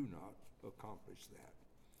and do not accomplish that.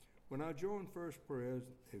 When I joined First Pres,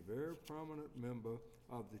 a very prominent member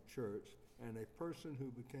of the church and a person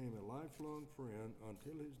who became a lifelong friend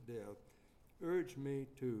until his death urged me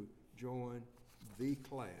to join the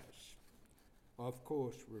class, of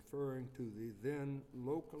course referring to the then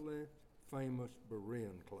locally famous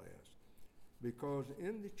Berean class, because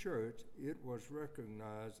in the church it was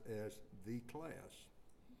recognized as the class.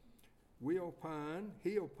 He opined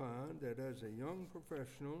that as a young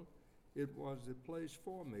professional, it was the place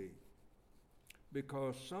for me,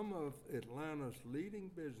 because some of Atlanta's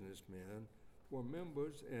leading businessmen were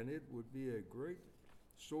members and it would be a great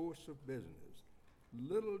source of business.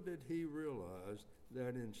 Little did he realize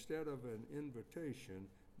that instead of an invitation,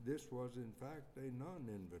 this was in fact a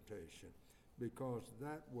non-invitation, because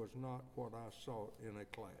that was not what I sought in a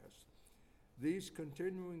class. These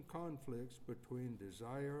continuing conflicts between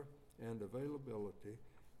desire and availability,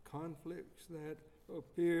 conflicts that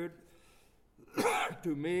appeared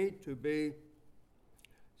to me to be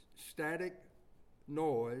static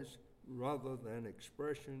noise rather than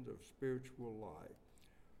expressions of spiritual life,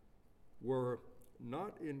 were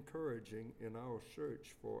not encouraging in our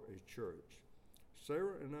search for a church.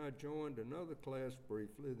 Sarah and I joined another class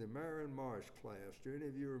briefly, the Marion Marsh class. Do any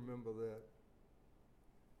of you remember that?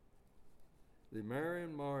 The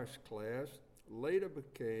Marion Marsh class later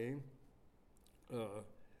became,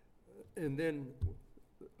 and then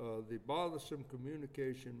the bothersome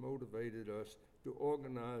communication motivated us to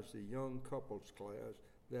organize the young couples class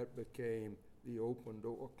that became the Open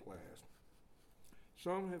Door class.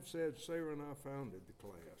 Some have said Sarah and I founded the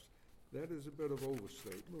class. That is a bit of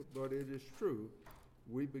overstatement, but it is true.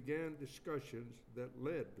 We began discussions that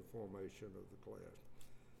led to formation of the class.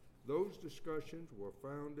 Those discussions were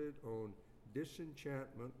founded on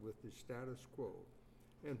disenchantment with the status quo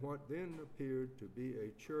and what then appeared to be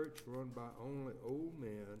a church run by only old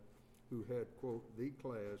men who had, quote, the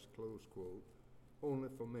class, close quote, only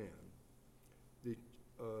for men. The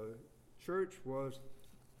church was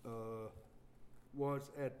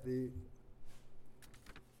at the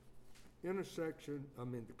intersection,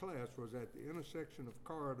 the class was at the intersection of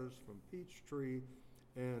corridors from Peachtree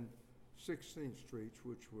and 16th Street,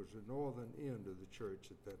 which was the northern end of the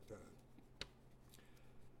church at that time.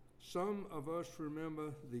 Some of us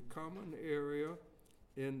remember the common area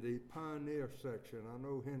in the Pioneer section. I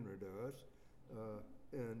know Henry does.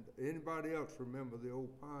 And anybody else remember the old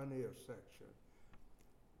Pioneer section?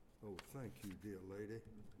 Oh, thank you, dear lady.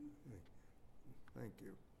 Thank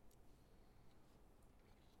you.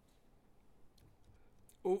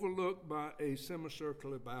 Overlooked by a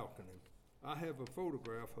semicircular balcony. I have a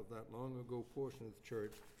photograph of that long ago portion of the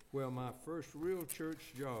church where my first real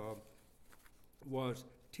church job was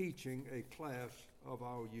teaching a class of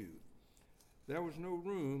our youth. There was no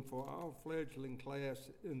room for our fledgling class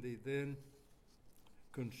in the then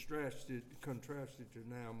contrasted to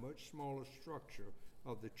now much smaller structure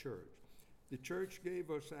of the church. The church gave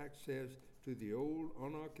us access to the old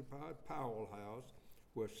unoccupied Powell House,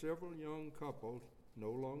 where several young couples, no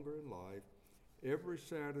longer in life, every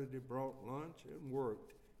Saturday brought lunch and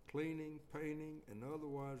worked, cleaning, painting, and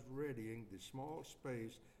otherwise readying the small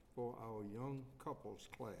space for our young couples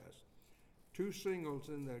class. Two singles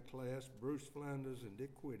in that class, Bruce Flanders and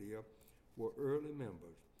Dick Whittier, were early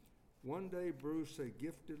members. One day, Bruce, a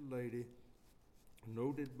gifted lady,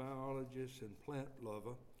 noted biologist and plant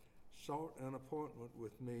lover, sought an appointment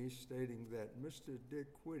with me, stating that Mr. Dick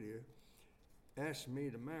Whittier asked me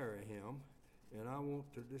to marry him, and I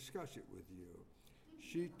want to discuss it with you.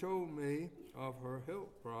 She told me of her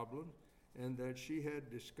health problem and that she had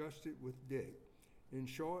discussed it with Dick. In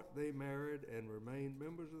short, they married and remained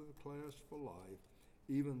members of the class for life,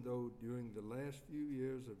 even though during the last few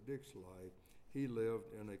years of Dick's life, he lived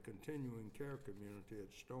in a continuing care community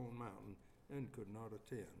at Stone Mountain and could not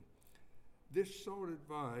attend. This sought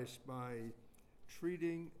advice by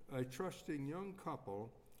treating a trusting young couple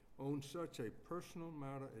on such a personal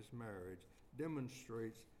matter as marriage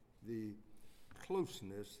demonstrates the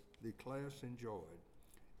closeness the class enjoyed.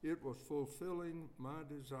 It was fulfilling my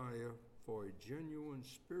desire for a genuine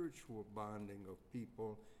spiritual bonding of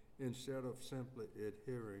people instead of simply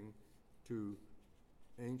adhering to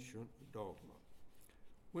ancient dogma.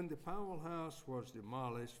 When the Powell House was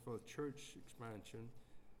demolished for church expansion,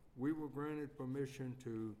 we were granted permission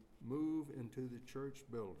to move into the church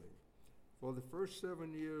building. For the first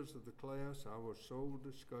 7 years of the class, I was sole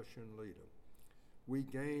discussion leader. We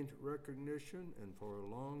gained recognition, and for a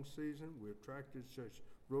long season, we attracted such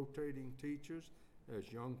rotating teachers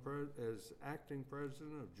as acting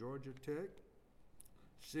president of Georgia Tech,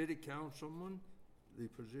 city councilman, the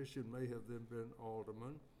position may have then been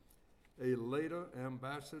alderman, a later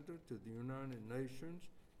ambassador to the United Nations,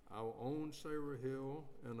 our own Sarah Hill,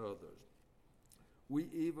 and others. We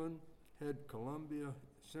even had Columbia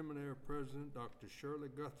Seminary President Dr. Shirley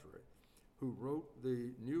Guthrie, who wrote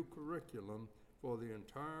the new curriculum for the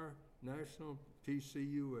entire National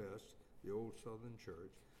PCUS, the Old Southern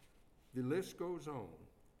Church. The list goes on.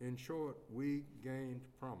 In short, we gained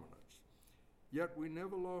prominence. Yet we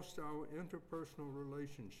never lost our interpersonal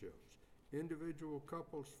relationships. Individual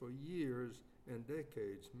couples for years and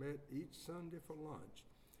decades met each Sunday for lunch.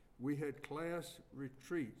 We had class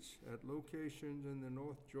retreats at locations in the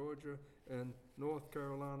North Georgia and North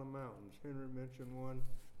Carolina mountains. Henry mentioned one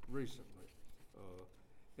recently.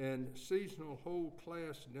 And seasonal whole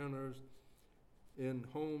class dinners in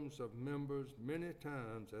homes of members, many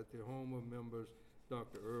times at the home of members,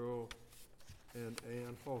 Dr. Earl and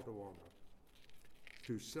Ann Halterwanger,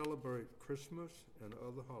 to celebrate Christmas and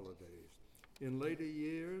other holidays. In later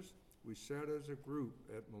years, we sat as a group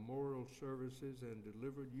at memorial services and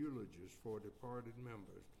delivered eulogies for departed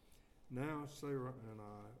members. Now Sarah and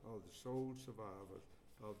I are the sole survivors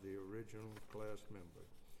of the original class members.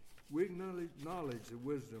 We acknowledge the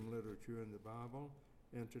wisdom literature in the Bible,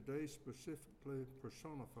 and today specifically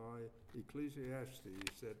personify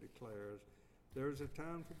Ecclesiastes that declares, there is a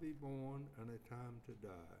time to be born and a time to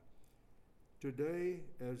die. Today,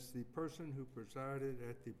 as the person who presided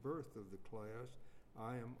at the birth of the class,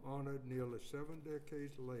 I am honored nearly 7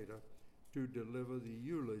 decades later to deliver the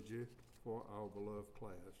eulogy for our beloved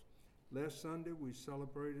class. Last Sunday, we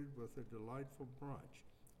celebrated with a delightful brunch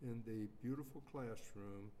in the beautiful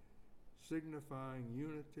classroom, signifying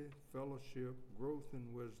unity, fellowship, growth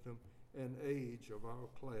in wisdom, and age of our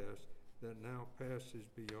class that now passes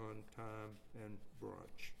beyond time and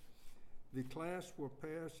brunch. The class will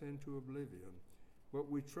pass into oblivion, but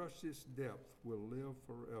we trust its depth will live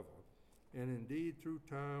forever, and indeed through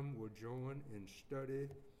time will join in study,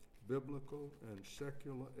 biblical and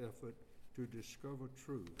secular effort to discover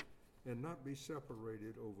truth and not be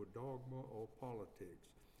separated over dogma or politics.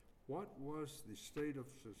 What was the state of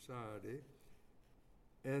society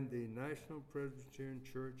and the National Presbyterian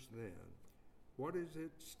Church then? What is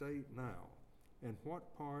its state now? And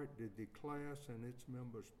what part did the class and its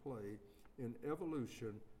members play in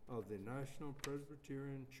evolution of the National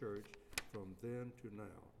Presbyterian Church from then to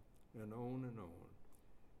now, and on and on?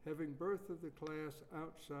 Having birth of the class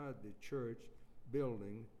outside the church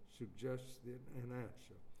building suggests an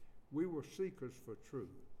answer. We were seekers for truth,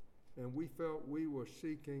 and we felt we were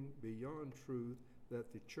seeking beyond truth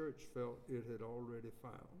that the church felt it had already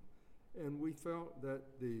found. And we felt that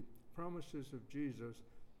the promises of Jesus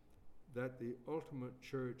that the ultimate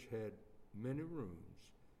church had many rooms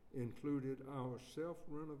included our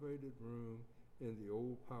self-renovated room in the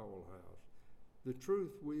old Powell House. The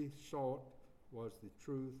truth we sought was the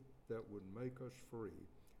truth that would make us free,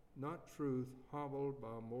 not truth hobbled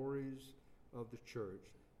by mores of the church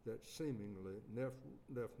that seemingly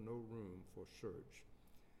left no room for search.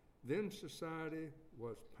 Then society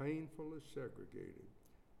was painfully segregated,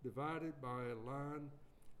 divided by a line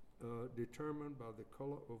determined by the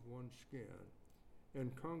color of one's skin,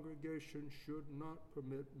 and congregations should not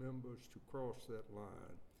permit members to cross that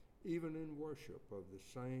line, even in worship of the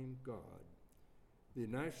same God. The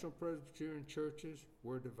National Presbyterian churches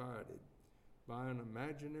were divided by an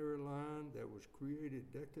imaginary line that was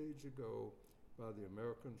created decades ago by the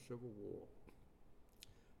American Civil War.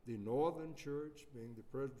 The Northern Church being the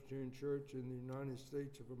Presbyterian Church in the United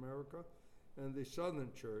States of America, and the Southern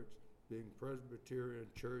Church being Presbyterian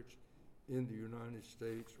Church in the United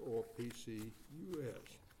States, or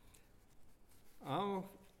PCUS. Our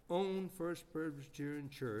own First Presbyterian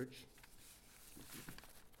Church,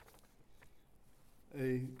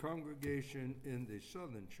 a congregation in the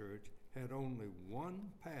Southern Church, had only one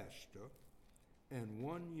pastor and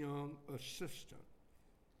one young assistant,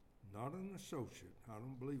 not an associate. I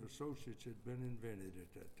don't believe associates had been invented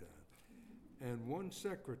at that time, and one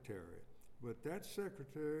secretary. But that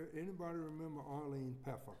secretary, anybody remember Arlene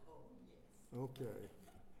Peffer? Oh, yes. Okay.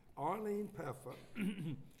 Arlene Peffer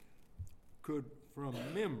could, from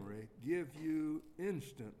memory, give you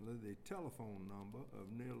instantly the telephone number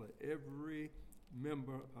of nearly every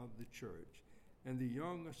member of the church. And the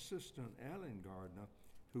young assistant, Alan Gardner,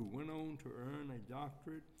 who went on to earn a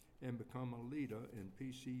doctorate and become a leader in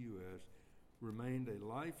PCUS, remained a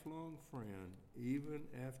lifelong friend even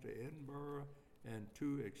after Edinburgh and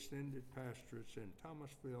 2 extended pastorates in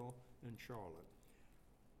Thomasville and Charlotte.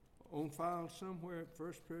 On file somewhere at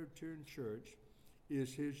First Presbyterian Church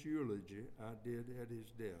is his eulogy I did at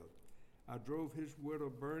his death. I drove his widow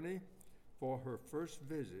Bernie for her first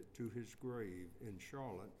visit to his grave in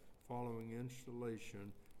Charlotte following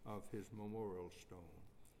installation of his memorial stone.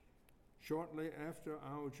 Shortly after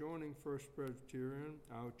our joining First Presbyterian,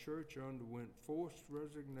 our church underwent forced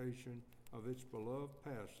resignation of its beloved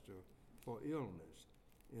pastor for illness,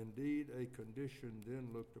 indeed a condition then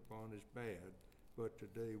looked upon as bad, but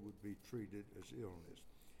today would be treated as illness.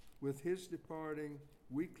 With his departing,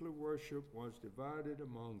 weekly worship was divided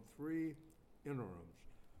among 3 interims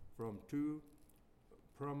from 2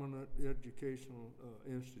 prominent educational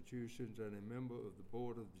institutions and a member of the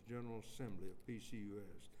board of the General Assembly of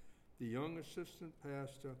PCUS. The young assistant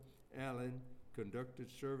pastor, Allen,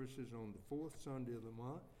 conducted services on the 4th Sunday of the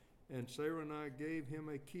month, and Sarah and I gave him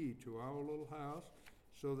a key to our little house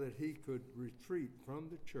so that he could retreat from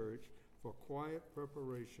the church for quiet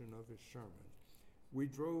preparation of his sermon. We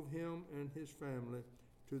drove him and his family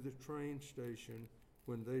to the train station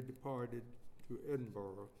when they departed to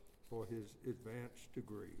Edinburgh for his advanced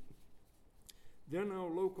degree. Then our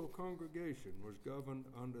local congregation was governed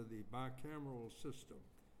under the bicameral system,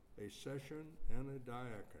 a session and a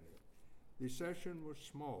diaconate. The session was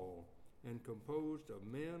small and composed of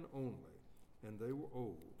men only, and they were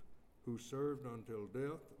old, who served until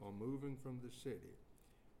death or moving from the city.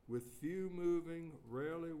 With few moving,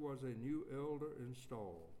 rarely was a new elder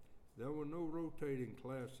installed. There were no rotating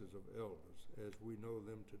classes of elders as we know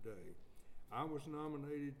them today. I was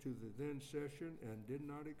nominated to the then session and did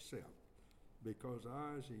not accept because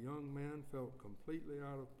I, as a young man, felt completely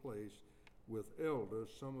out of place with elders,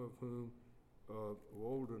 some of whom were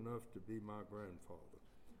old enough to be my grandfather.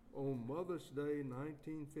 On Mother's Day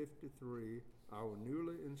 1953, our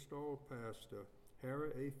newly installed pastor, Harry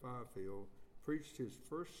A. Fifield, preached his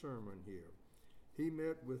first sermon here. He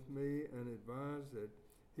met with me and advised that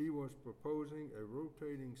he was proposing a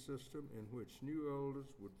rotating system in which new elders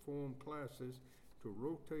would form classes to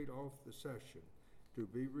rotate off the session, to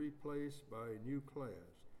be replaced by a new class.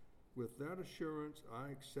 With that assurance,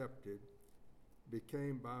 I accepted,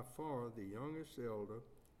 became by far the youngest elder,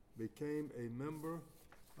 became a member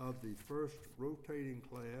of the first rotating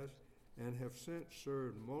class, and have since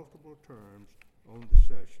served multiple terms on the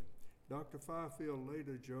session. Dr. Fifield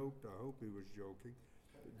later joked, I hope he was joking,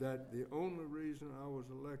 that the only reason I was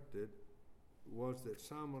elected was that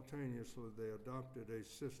simultaneously they adopted a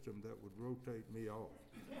system that would rotate me off.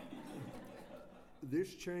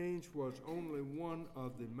 This change was only one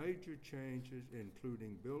of the major changes,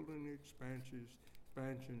 including building expansions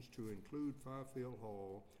to include Fifield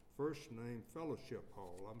Hall, first named Fellowship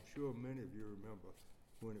Hall. I'm sure many of you remember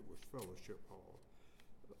when it was Fellowship Hall.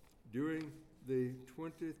 During the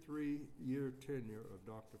 23-year tenure of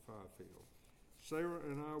Dr. Fifield, Sarah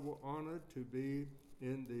and I were honored to be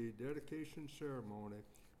in the dedication ceremony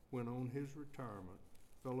when, on his retirement,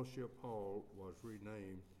 Fellowship Hall was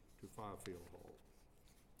renamed to Fifield Hall.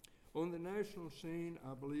 On the national scene,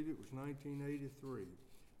 I believe it was 1983,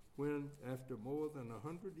 when, after more than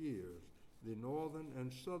 100 years, the Northern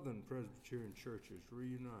and Southern Presbyterian churches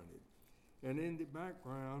reunited. And in the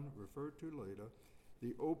background, referred to later,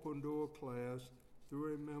 the Open Door class,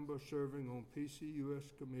 through a member serving on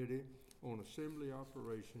PCUS Committee on Assembly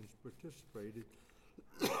Operations, participated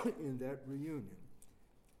in that reunion.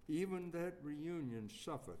 Even that reunion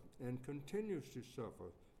suffered and continues to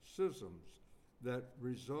suffer schisms that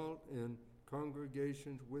result in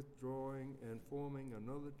congregations withdrawing and forming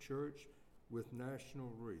another church with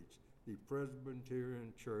national reach, the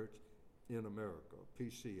Presbyterian Church in America,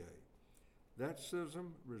 PCA. That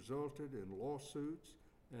schism resulted in lawsuits,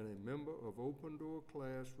 and a member of Open Door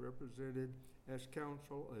class represented as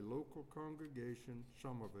counsel a local congregation,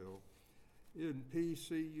 Somerville, in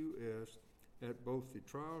PCUS at both the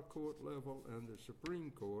trial court level and the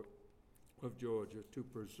Supreme Court of Georgia to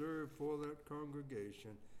preserve for that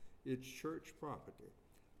congregation its church property.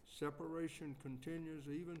 Separation continues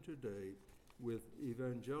even today with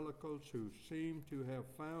evangelicals who seem to have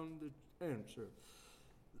found the answer.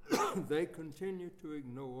 They continue to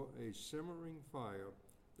ignore a simmering fire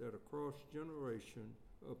that across generation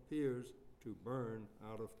appears to burn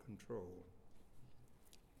out of control.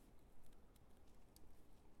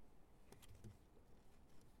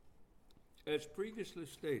 As previously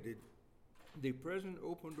stated, the present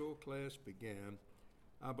Open Door class began,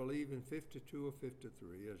 I believe, in 52 or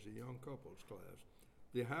 53 as a young couples class.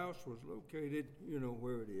 The house was located, you know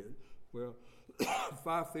where it is, where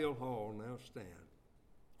Fifield Hall now stands.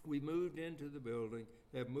 We moved into the building,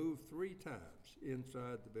 have moved 3 times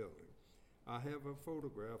inside the building. I have a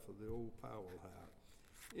photograph of the old Powell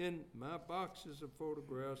House. In my boxes of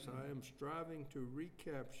photographs, I am striving to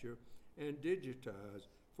recapture and digitize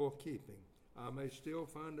for keeping. I may still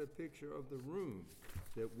find a picture of the room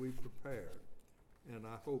that we prepared, and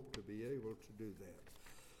I hope to be able to do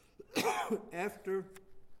that. After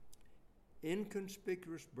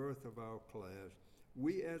inconspicuous birth of our class,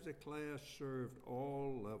 we as a class served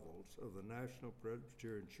all levels of the National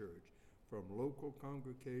Presbyterian Church, from local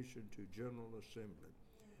congregation to General Assembly.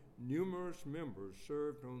 Numerous members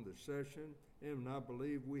served on the session, and I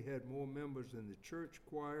believe we had more members in the church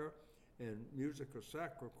choir and musical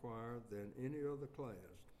sacra choir than any other class.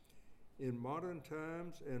 In modern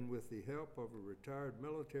times, and with the help of a retired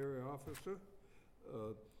military officer,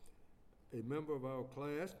 a member of our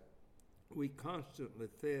class, we constantly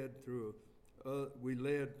we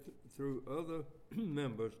led through other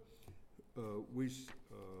members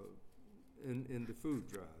in the food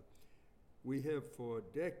drive. We have for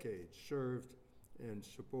decades served and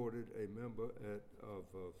supported a member of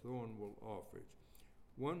Thornwell Offridge.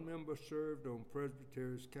 One member served on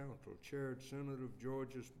Presbyterian's Council, chaired Senate of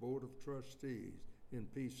Georgia's Board of Trustees in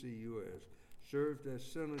PCUS, served as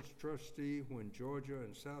Senate's trustee when Georgia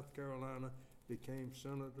and South Carolina became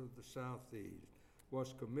Senate of the Southeast,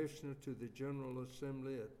 was commissioner to the General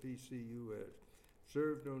Assembly at PCUS,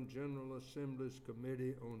 served on General Assembly's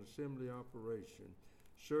Committee on Assembly Operation,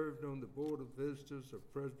 served on the Board of Visitors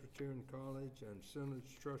of Presbyterian College and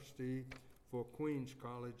Senate's trustee for Queens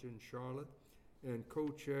College in Charlotte, and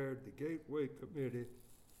co-chaired the Gateway Committee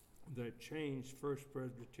that changed First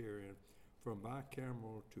Presbyterian from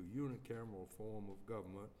bicameral to unicameral form of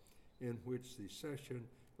government in which the session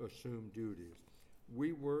assumed duties.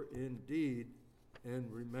 We were indeed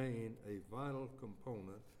and remain a vital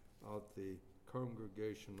component of the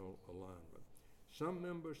congregational alignment. Some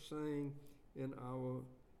members sang in our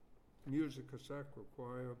musical sacra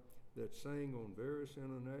choir that sang on various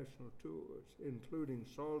international tours, including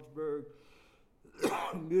Salzburg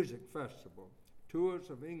Music Festival, tours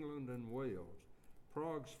of England and Wales,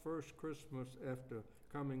 Prague's first Christmas after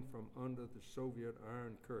coming from under the Soviet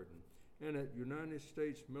Iron Curtain, and at United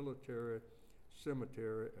States Military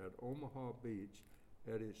Cemetery at Omaha Beach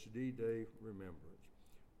at its D-Day remembrance.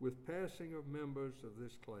 With passing of members of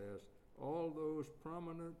this class, all those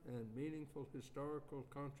prominent and meaningful historical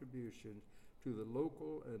contributions to the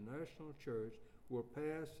local and national church will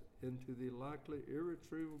pass into the likely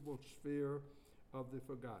irretrievable sphere of the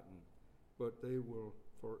forgotten, but they will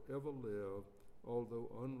forever live,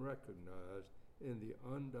 although unrecognized, in the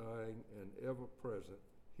undying and ever-present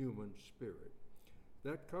human spirit.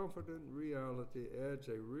 That confident reality adds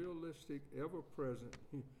a realistic, ever-present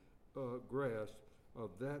grasp of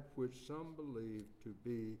that which some believe to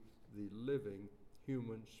be the living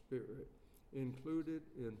human spirit, included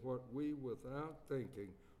in what we, without thinking,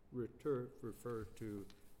 refer to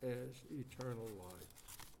as eternal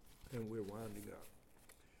life. And we're winding up.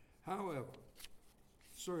 However,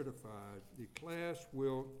 certified, the class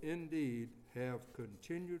will indeed have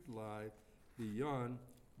continued life beyond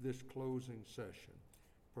this closing session.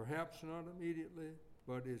 Perhaps not immediately,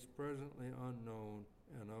 but is presently unknown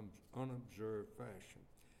and unobserved fashion.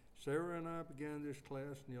 Sarah and I began this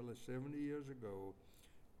class nearly 70 years ago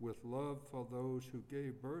with love for those who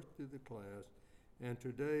gave birth to the class, and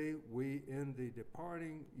today we, in the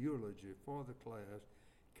departing eulogy for the class,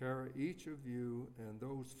 carry each of you and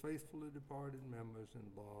those faithfully departed members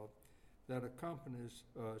involved that accompanies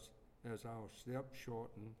us as our steps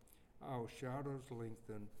shorten, our shadows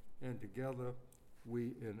lengthen, and together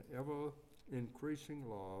we, in ever increasing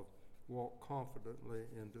love, walk confidently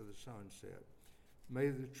into the sunset. May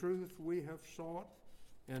the truth we have sought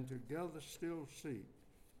and together still seek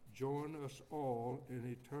join us all in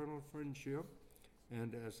eternal friendship,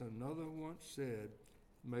 and as another once said,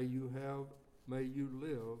 may you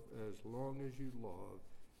live as long as you love,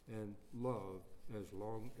 and love as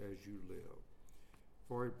long as you live.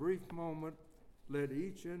 For a brief moment, let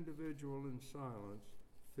each individual in silence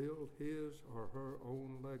fill his or her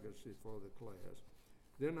own legacy for the class.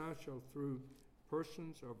 Then I shall, through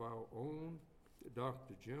persons of our own,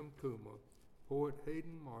 Dr. Jim Coomer, poet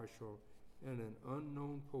Hayden Marshall, and an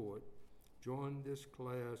unknown poet, join this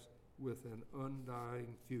class with an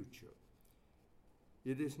undying future.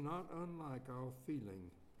 It is not unlike our feeling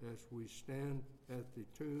as we stand at the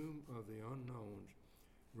tomb of the unknowns,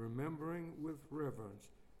 remembering with reverence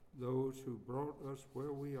those who brought us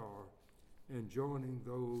where we are, and joining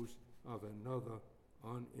those of another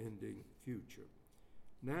unending future.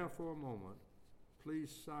 Now for a moment,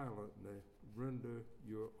 please silently render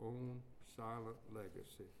your own silent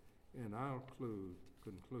legacy, and I'll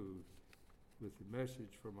conclude with the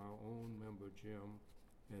message from our own member Jim,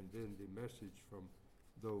 and then the message from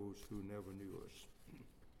those who never knew us.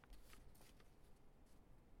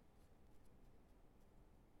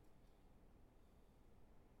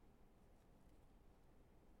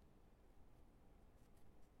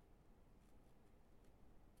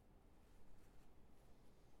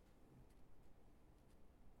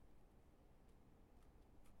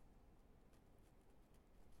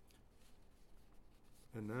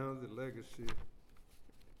 And now the legacy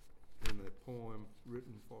in a poem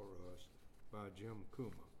written for us by Jim Kuma.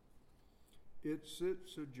 It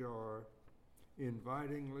sits ajar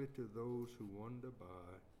invitingly to those who wander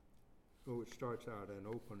by. Oh, it starts out an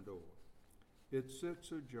open door. It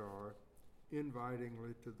sits ajar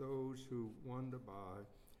invitingly to those who wander by,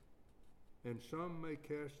 and some may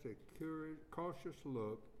cast a cautious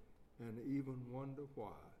look and even wonder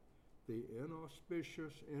why. The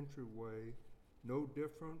inauspicious entryway, no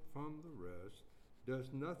different from the rest,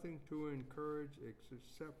 does nothing to encourage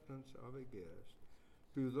acceptance of a guest.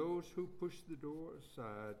 To those who push the door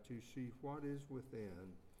aside to see what is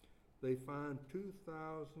within, they find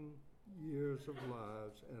 2,000 years of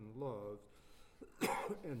lives and loves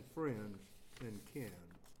and friends and kin.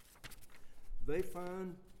 They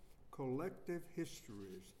find collective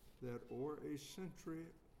histories that o'er a century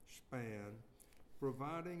span,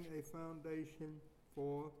 providing a foundation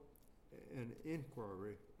for an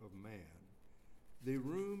inquiry of man. The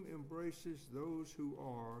room embraces those who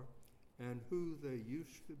are and who they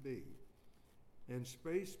used to be, and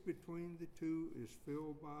space between the two is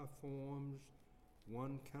filled by forms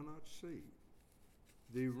one cannot see.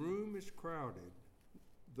 The room is crowded,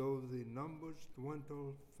 though the numbers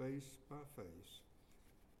dwindle face by face.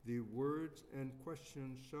 The words and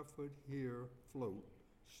questions suffered here float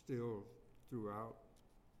still throughout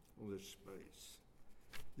this space.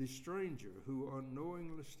 The stranger who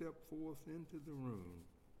unknowingly stepped forth into the room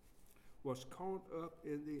was caught up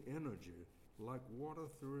in the energy like water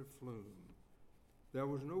through a flume. There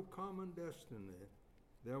was no common destiny.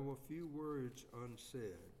 There were few words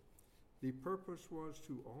unsaid. The purpose was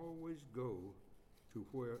to always go to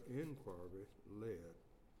where inquiry led.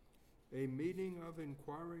 A meeting of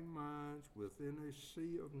inquiring minds within a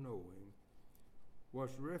sea of knowing was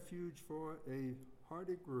refuge for a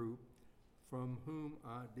hearty group from whom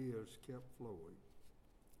ideas kept flowing.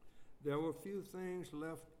 There were few things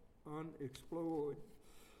left unexplored,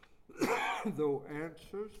 though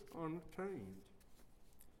answers unattained.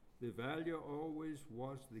 The value always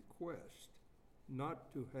was the quest,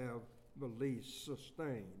 not to have beliefs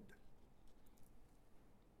sustained.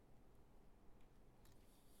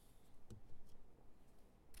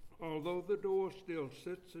 Although the door still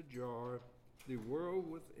sits ajar, the world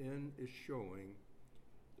within is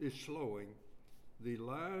slowing, the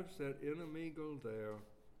lives that intermingle there,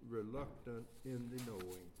 reluctant in the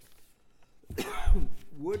knowing.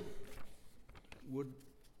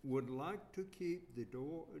 would like to keep the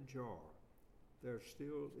door ajar. There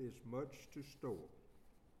still is much to store.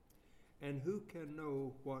 And who can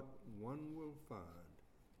know what one will find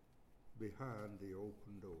behind the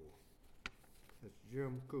open door? That's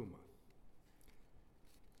Jim Kuma.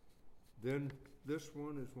 Then this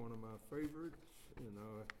one is one of my favorites, and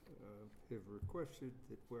I have requested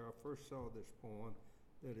that where I first saw this poem,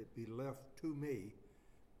 that it be left to me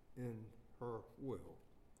in her will.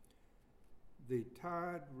 The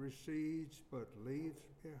tide recedes but leaves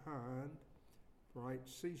behind bright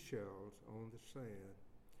seashells on the sand.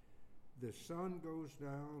 The sun goes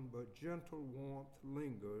down but gentle warmth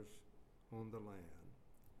lingers on the land.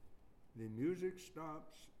 The music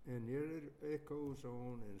stops and yet it echoes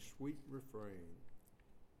on in sweet refrain.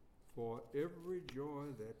 For every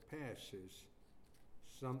joy that passes,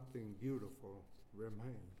 something beautiful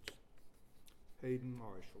remains. Hayden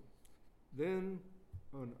Marshall. Then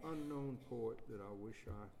an unknown poet that I wish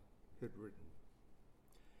I had written.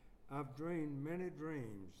 I've dreamed many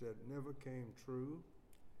dreams that never came true.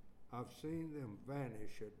 I've seen them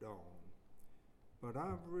vanish at dawn. But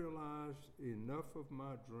I've realized enough of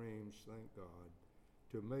my dreams, thank God,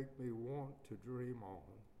 to make me want to dream on.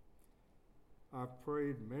 I've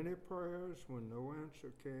prayed many prayers when no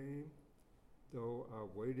answer came, though I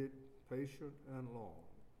waited patient and long.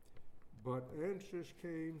 But answers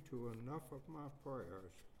came to enough of my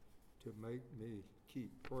prayers to make me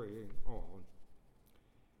keep praying on.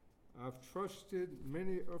 I've trusted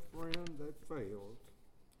many a friend that failed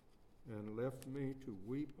and left me to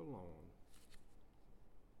weep alone.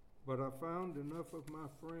 But I found enough of my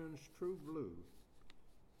friends' true blue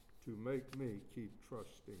to make me keep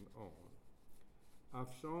trusting on.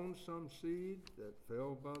 I've sown some seed that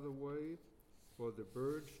fell by the way for the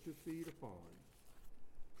birds to feed upon.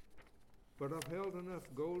 But I've held enough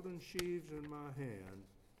golden sheaves in my hand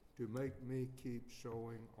to make me keep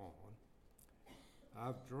sowing on.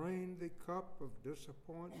 I've drained the cup of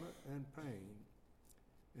disappointment and pain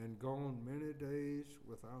and gone many days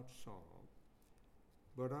without song.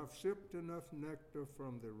 But I've sipped enough nectar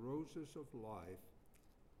from the roses of life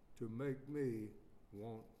to make me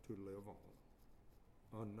want to live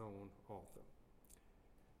on. Unknown author.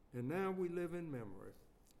 And now we live in memory,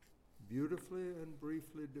 beautifully and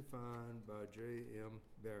briefly defined by J.M.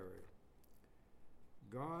 Barrie.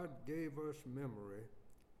 God gave us memory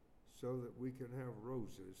so that we can have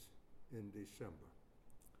roses in December.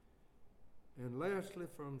 And lastly,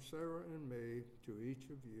 from Sarah and me to each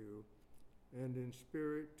of you, and in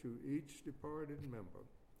spirit to each departed member,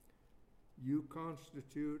 you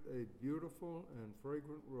constitute a beautiful and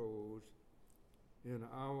fragrant rose in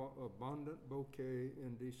our abundant bouquet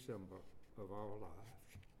in December of our lives.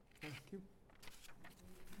 Thank you.